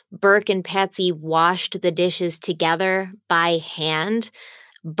Burke and Patsy washed the dishes together by hand.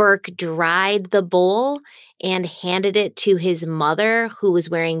 Burke dried the bowl and handed it to his mother, who was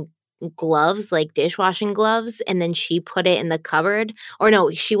wearing gloves, like dishwashing gloves, and then she put it in the cupboard. Or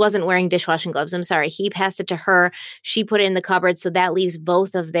no, she wasn't wearing dishwashing gloves. I'm sorry. He passed it to her. She put it in the cupboard, so that leaves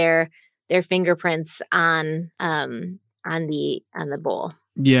both of their fingerprints on the bowl.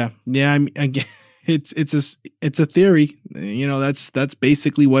 Yeah. Again, it's a theory. That's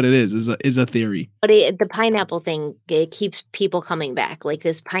basically what it is a theory. But the pineapple thing, it keeps people coming back. Like,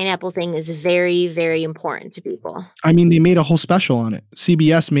 this pineapple thing is very, very important to people. I mean, they made a whole special on it.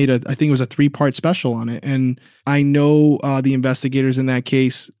 CBS made I think it was a 3-part special on it. And I know the investigators in that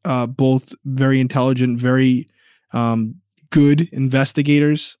case, both very intelligent, very good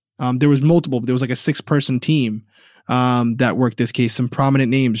investigators. There was like a 6-person team that worked this case. Some prominent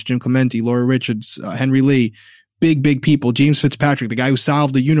names: Jim Clemente, Laura Richards, Henry Lee, big people, James Fitzpatrick, the guy who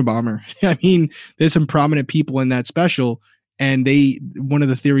solved the Unabomber. I mean, there's some prominent people in that special. And one of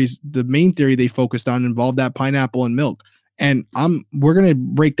the theories, the main theory they focused on, involved that pineapple and milk. And we're going to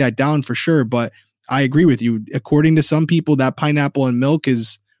break that down for sure. But I agree with you. According to some people, that pineapple and milk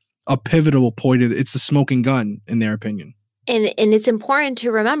is a pivotal point. It's the smoking gun in their opinion. And it's important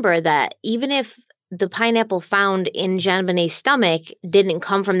to remember that even if the pineapple found in JonBenét's stomach didn't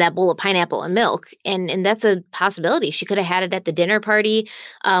come from that bowl of pineapple and milk, and that's a possibility. She could have had it at the dinner party.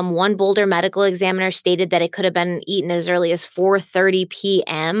 One Boulder medical examiner stated that it could have been eaten as early as 4:30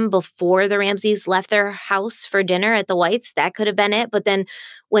 p.m. before the Ramseys left their house for dinner at the Whites. That could have been it. But then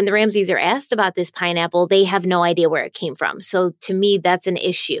when the Ramseys are asked about this pineapple, they have no idea where it came from. So to me, that's an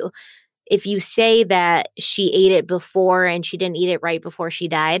issue. If you say that she ate it before and she didn't eat it right before she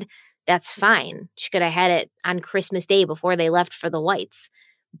died, that's fine. She could have had it on Christmas Day before they left for the Whites.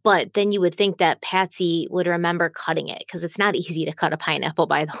 But then you would think that Patsy would remember cutting it, because it's not easy to cut a pineapple,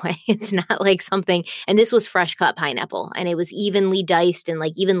 by the way. It's not like something, and this was fresh cut pineapple, and it was evenly diced and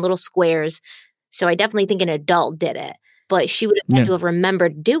like even little squares. So I definitely think an adult did it, but she would have had to have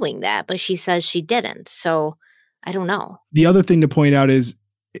remembered doing that, but she says she didn't. So I don't know. The other thing to point out is,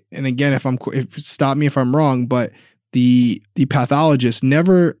 and again, stop me if I'm wrong, but the pathologist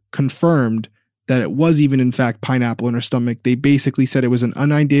never confirmed that it was even in fact pineapple in her stomach. They basically said it was an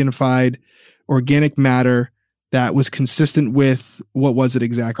unidentified organic matter that was consistent with, what was it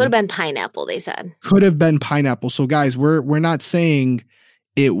exactly? Could have been pineapple, they said. Could have been pineapple. So guys, we're not saying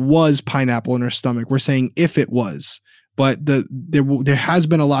it was pineapple in her stomach. We're saying if it was. But there has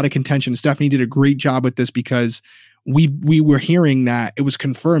been a lot of contention. Stephanie did a great job with this, because we were hearing that it was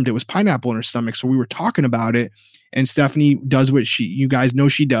confirmed it was pineapple in her stomach. So we were talking about it, and Stephanie does what you guys know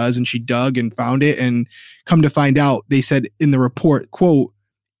she does, and she dug and found it, and come to find out, they said in the report, quote,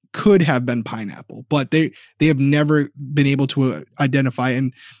 could have been pineapple, but they have never been able to identify.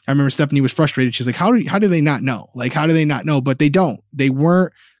 And I remember Stephanie was frustrated. She's like, how do they not know? Like, how do they not know? But they don't. They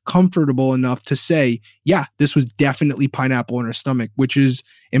weren't comfortable enough to say, yeah, this was definitely pineapple in her stomach, which is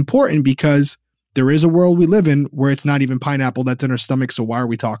important, because there is a world we live in where it's not even pineapple that's in her stomach. So why are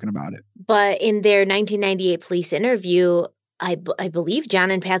we talking about it? But in their 1998 police interview, I believe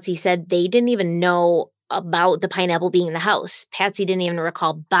John and Patsy said they didn't even know about the pineapple being in the house. Patsy didn't even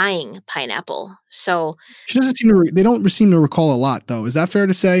recall buying pineapple. So she doesn't seem to. They don't seem to recall a lot, though. Is that fair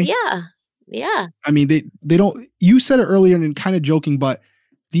to say? Yeah. I mean, they don't. You said it earlier and kind of joking, but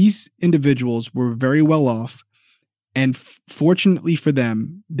these individuals were very well off, and fortunately for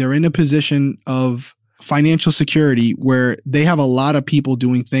them, they're in a position of financial security where they have a lot of people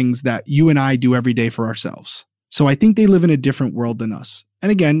doing things that you and I do every day for ourselves. So I think they live in a different world than us.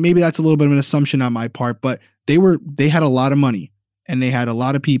 And again, maybe that's a little bit of an assumption on my part, but they had a lot of money and they had a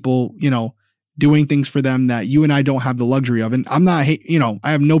lot of people, doing things for them that you and I don't have the luxury of. And I'm not, I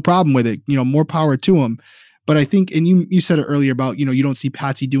have no problem with it, more power to them. But I think, and you said it earlier about, you don't see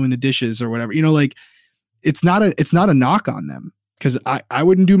Patsy doing the dishes or whatever, it's not a knock on them. Cause I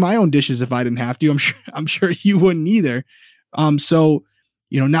wouldn't do my own dishes if I didn't have to. I'm sure you wouldn't either. So,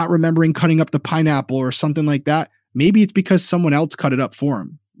 not remembering cutting up the pineapple or something like that. Maybe it's because someone else cut it up for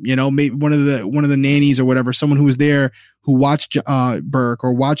him. Maybe one of the nannies or whatever, someone who was there who watched Burke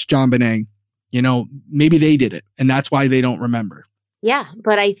or watched JonBenét, maybe they did it and that's why they don't remember. Yeah,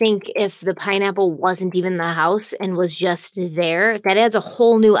 but I think if the pineapple wasn't even in the house and was just there, that adds a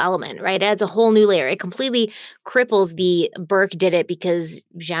whole new element, right? It adds a whole new layer. It completely cripples the Burke did it because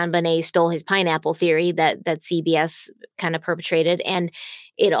JonBenét stole his pineapple theory that CBS kind of perpetrated. And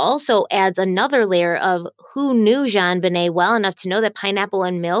it also adds another layer of who knew JonBenét well enough to know that pineapple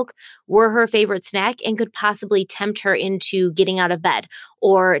and milk were her favorite snack and could possibly tempt her into getting out of bed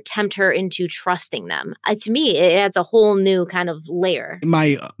or tempt her into trusting them. To me, it adds a whole new kind of layer.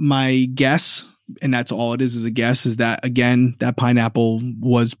 My guess, and that's all it is a guess, is that, again, that pineapple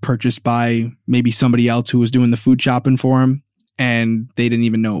was purchased by maybe somebody else who was doing the food shopping for him, and they didn't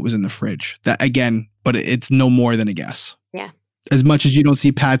even know it was in the fridge. That again, but it's no more than a guess. Yeah. As much as you don't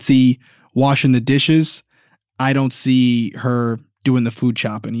see Patsy washing the dishes, I don't see her doing the food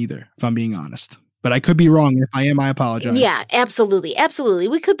shopping either, if I'm being honest. But I could be wrong. If I am, I apologize. Yeah, absolutely. Absolutely.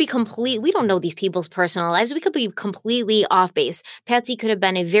 We could be we don't know these people's personal lives. We could be completely off base. Patsy could have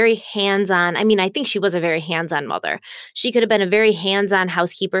been a very hands-on, I think she was a very hands-on mother. She could have been a very hands-on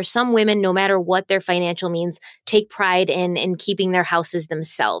housekeeper. Some women, no matter what their financial means, take pride in keeping their houses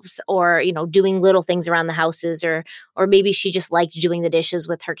themselves or, doing little things around the houses or maybe she just liked doing the dishes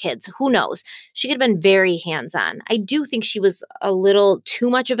with her kids. Who knows? She could have been very hands-on. I do think she was a little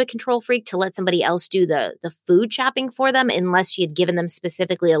too much of a control freak to let somebody else do the food shopping for them unless she had given them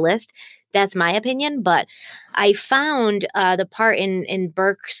specifically a list. That's my opinion. But I found the part in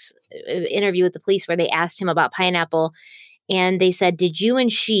Burke's interview with the police where they asked him about pineapple and they said, did you and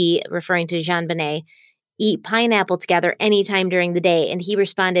she, referring to JonBenét, eat pineapple together anytime during the day? And he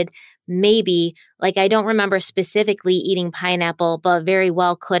responded, maybe, I don't remember specifically eating pineapple, but very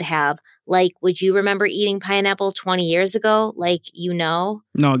well could have. Would you remember eating pineapple 20 years ago?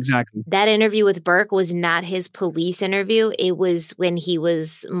 No, exactly. That interview with Burke was not his police interview. It was when he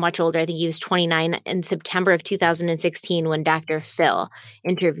was much older. I think he was 29 in September of 2016 when Dr. Phil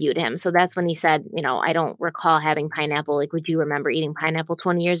interviewed him. So that's when he said, I don't recall having pineapple. Would you remember eating pineapple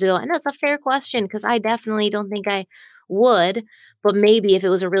 20 years ago? And that's a fair question because I definitely don't think I would, but maybe if it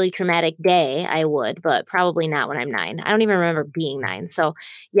was a really traumatic day, I would, but probably not when I'm 9. I don't even remember being 9. So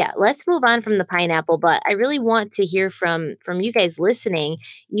yeah, let's move on from the pineapple, but I really want to hear from you guys listening,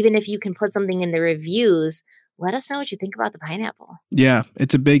 even if you can put something in the reviews. Let us know what you think about the pineapple. Yeah,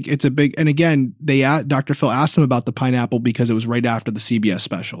 it's a big, and again, Dr. Phil asked him about the pineapple because it was right after the CBS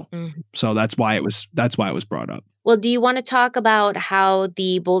special. Mm-hmm. So that's why it was brought up. Well, do you want to talk about how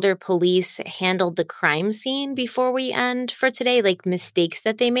the Boulder police handled the crime scene before we end for today, mistakes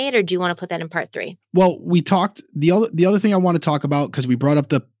that they made, or do you want to put that in part 3? Well, we talked, the other thing I want to talk about, because we brought up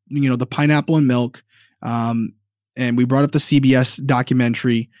the pineapple and milk, and we brought up the CBS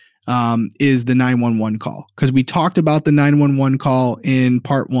documentary, is the 911 call. Because we talked about the 911 call in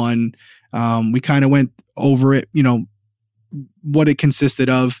part 1. We kind of went over it, what it consisted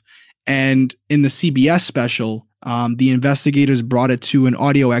of. And in the CBS special, the investigators brought it to an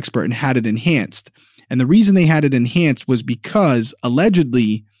audio expert and had it enhanced. And the reason they had it enhanced was because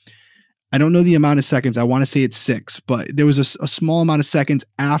allegedly, I don't know the amount of seconds, I want to say it's 6, but there was a small amount of seconds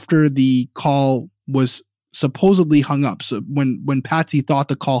after the call was supposedly hung up. So when Patsy thought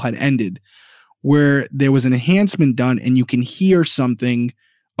the call had ended, where there was an enhancement done and you can hear something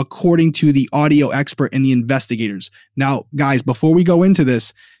according to the audio expert and the investigators. Now, guys, before we go into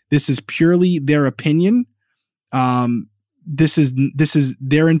this is purely their opinion. This is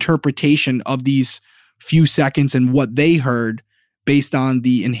their interpretation of these few seconds and what they heard based on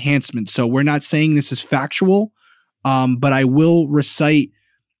the enhancement. So we're not saying this is factual, but I will recite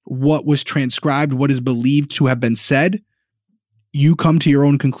what was transcribed, what is believed to have been said. You come to your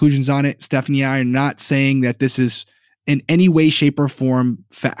own conclusions on it. Stephanie and I are not saying that this is in any way, shape, or form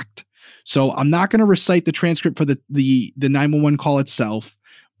fact. So I'm not going to recite the transcript for the 911 call itself.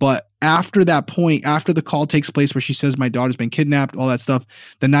 But after that point, after the call takes place where she says, my daughter's been kidnapped, all that stuff,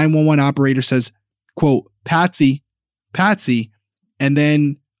 the 911 operator says, quote, Patsy. And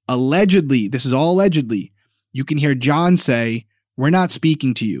then allegedly, this is all allegedly, you can hear John say, we're not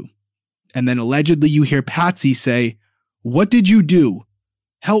speaking to you. And then allegedly you hear Patsy say, what did you do?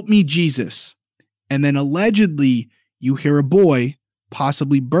 Help me, Jesus. And then allegedly you hear a boy,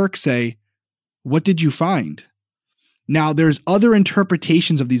 possibly Burke, say, what did you find? Now, there's other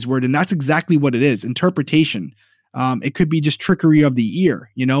interpretations of these words, and that's exactly what it is, interpretation. It could be just trickery of the ear,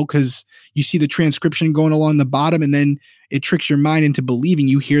 because you see the transcription going along the bottom, and then it tricks your mind into believing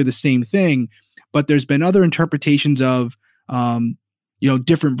you hear the same thing. But there's been other interpretations of,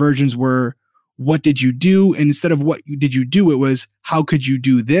 different versions where, what did you do? And instead of what did you do, it was, how could you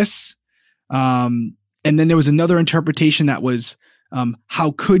do this? And then there was another interpretation that was,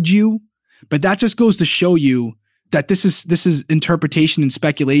 how could you? But that just goes to show you that this is interpretation and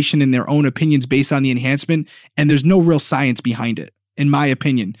speculation and their own opinions based on the enhancement. And there's no real science behind it, in my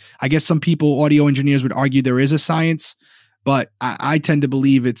opinion. I guess some people, audio engineers, would argue there is a science, but I tend to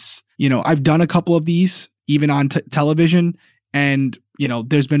believe it's, I've done a couple of these even on television, and,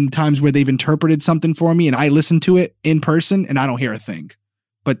 there's been times where they've interpreted something for me and I listen to it in person and I don't hear a thing.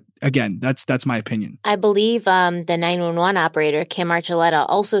 But again, that's my opinion. I believe the 911 operator, Kim Archuleta,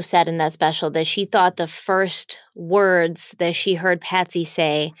 also said in that special that she thought the first words that she heard Patsy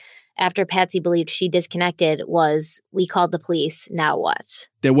say after Patsy believed she disconnected was, we called the police, now what?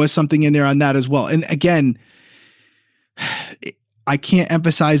 There was something in there on that as well. And again, I can't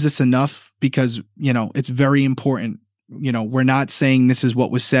emphasize this enough because, it's very important. We're not saying this is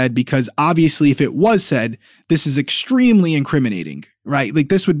what was said, because obviously if it was said, this is extremely incriminating, right? Like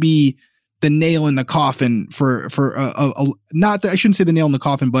this would be the nail in the coffin for not that I shouldn't say the nail in the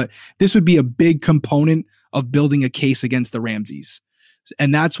coffin, but this would be a big component of building a case against the Ramseys.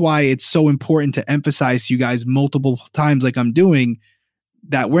 And that's why it's so important to emphasize to you guys multiple times, like I'm doing,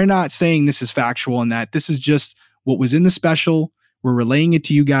 that we're not saying this is factual and that this is just what was in the special. We're relaying it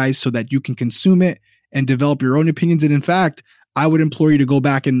to you guys so that you can consume it and develop your own opinions. And in fact, I would implore you to go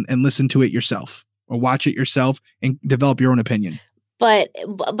back and listen to it yourself or watch it yourself and develop your own opinion. But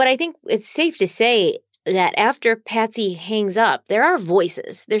I think it's safe to say that after Patsy hangs up, there are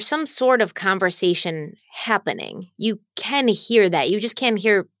voices. There's some sort of conversation happening. You can hear that. You just can't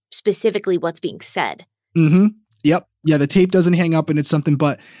hear specifically what's being said. Mm-hmm. Yep. Yeah, the tape doesn't hang up and it's something,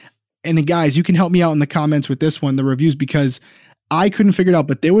 and then guys, you can help me out in the comments with this one, the reviews, because I couldn't figure it out,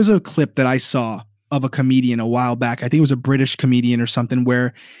 but there was a clip that I saw of a comedian a while back. I think it was a British comedian or something,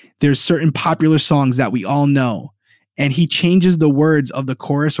 where there's certain popular songs that we all know, and he changes the words of the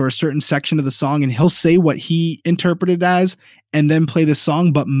chorus or a certain section of the song, and he'll say what he interpreted as and then play the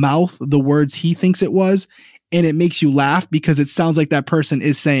song, but mouth the words he thinks it was. And it makes you laugh because it sounds like that person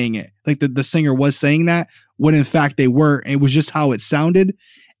is saying it. Like the singer was saying that when in fact they were. It was just how it sounded.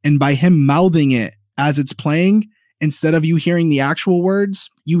 And by him mouthing it as it's playing, instead of you hearing the actual words,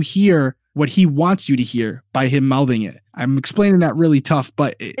 you hear what he wants you to hear by him mouthing it. I'm explaining that really tough,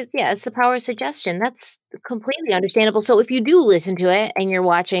 but it's the power of suggestion. That's completely understandable. So if you do listen to it and you're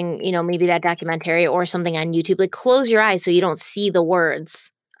watching, maybe that documentary or something on YouTube, like close your eyes so you don't see the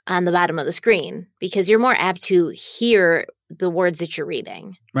words on the bottom of the screen, because you're more apt to hear the words that you're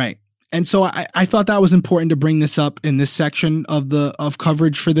reading. Right. And so I thought that was important to bring this up in this section of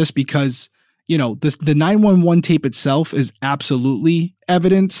coverage for this, because, the 911 tape itself is absolutely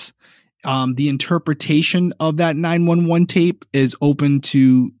evidence. The interpretation of that 911 tape is open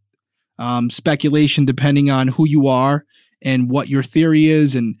to speculation depending on who you are and what your theory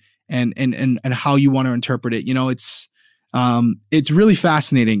is and how you want to interpret it. It's really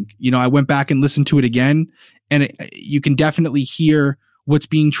fascinating. I went back and listened to it again, and you can definitely hear what's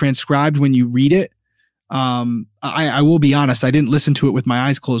being transcribed when you read it. I will be honest, I didn't listen to it with my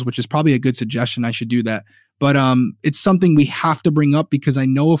eyes closed, which is probably a good suggestion. I should do that. But it's something we have to bring up, because I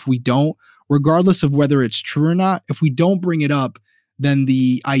know if we don't, regardless of whether it's true or not, if we don't bring it up, then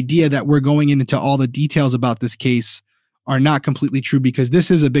the idea that we're going into all the details about this case are not completely true, because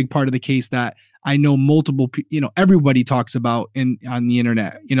this is a big part of the case that I know everybody talks about on the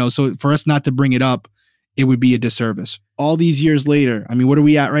internet, so for us not to bring it up, it would be a disservice. All these years later, I mean, what are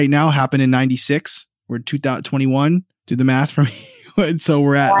we at right now? Happened in 96. We're 2021. Do the math for me. So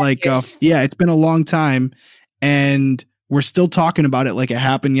we're at it's been a long time, and we're still talking about it like it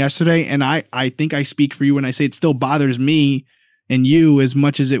happened yesterday. And I think I speak for you when I say it still bothers me and you as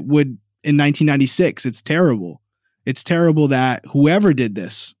much as it would in 1996. It's terrible. It's terrible that whoever did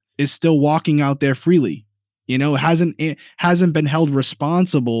this is still walking out there freely. You know, it hasn't been held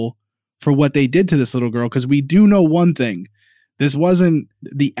responsible for what they did to this little girl. Because we do know one thing. This wasn't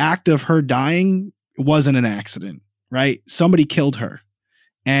the act of her dying. It wasn't an accident, right? Somebody killed her.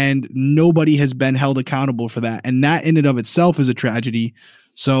 And nobody has been held accountable for that. And that in and of itself is a tragedy.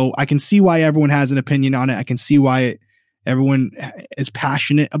 So I can see why everyone has an opinion on it. I can see why everyone is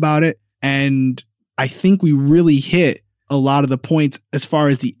passionate about it. And I think we really hit a lot of the points as far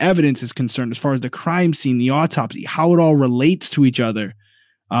as the evidence is concerned, as far as the crime scene, the autopsy, how it all relates to each other.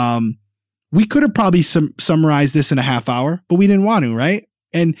 We could have probably summarized this in a half hour, but we didn't want to, right?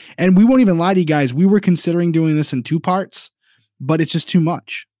 And we won't even lie to you guys. We were considering doing this in 2 parts. But it's just too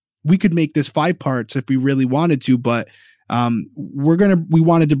much. We could make this 5 parts if we really wanted to, but we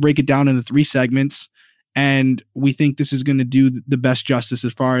wanted to break it down into 3 segments, and we think this is going to do the best justice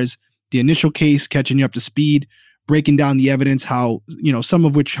as far as the initial case, catching you up to speed, breaking down the evidence, how, you know, some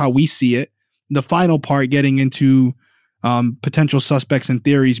of which how we see it. The final part, getting into potential suspects and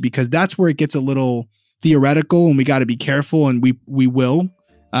theories, because that's where it gets a little theoretical, and we got to be careful, and we will.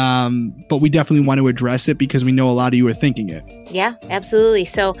 But we definitely want to address it because we know a lot of you are thinking it. Yeah, absolutely.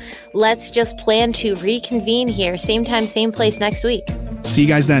 So let's just plan to reconvene here, same time, same place next week. See you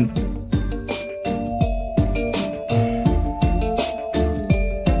guys then.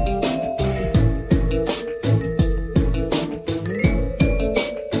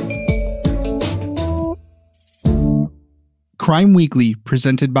 Crime Weekly,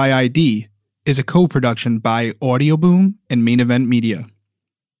 presented by ID, is a co-production by Audioboom and Main Event Media.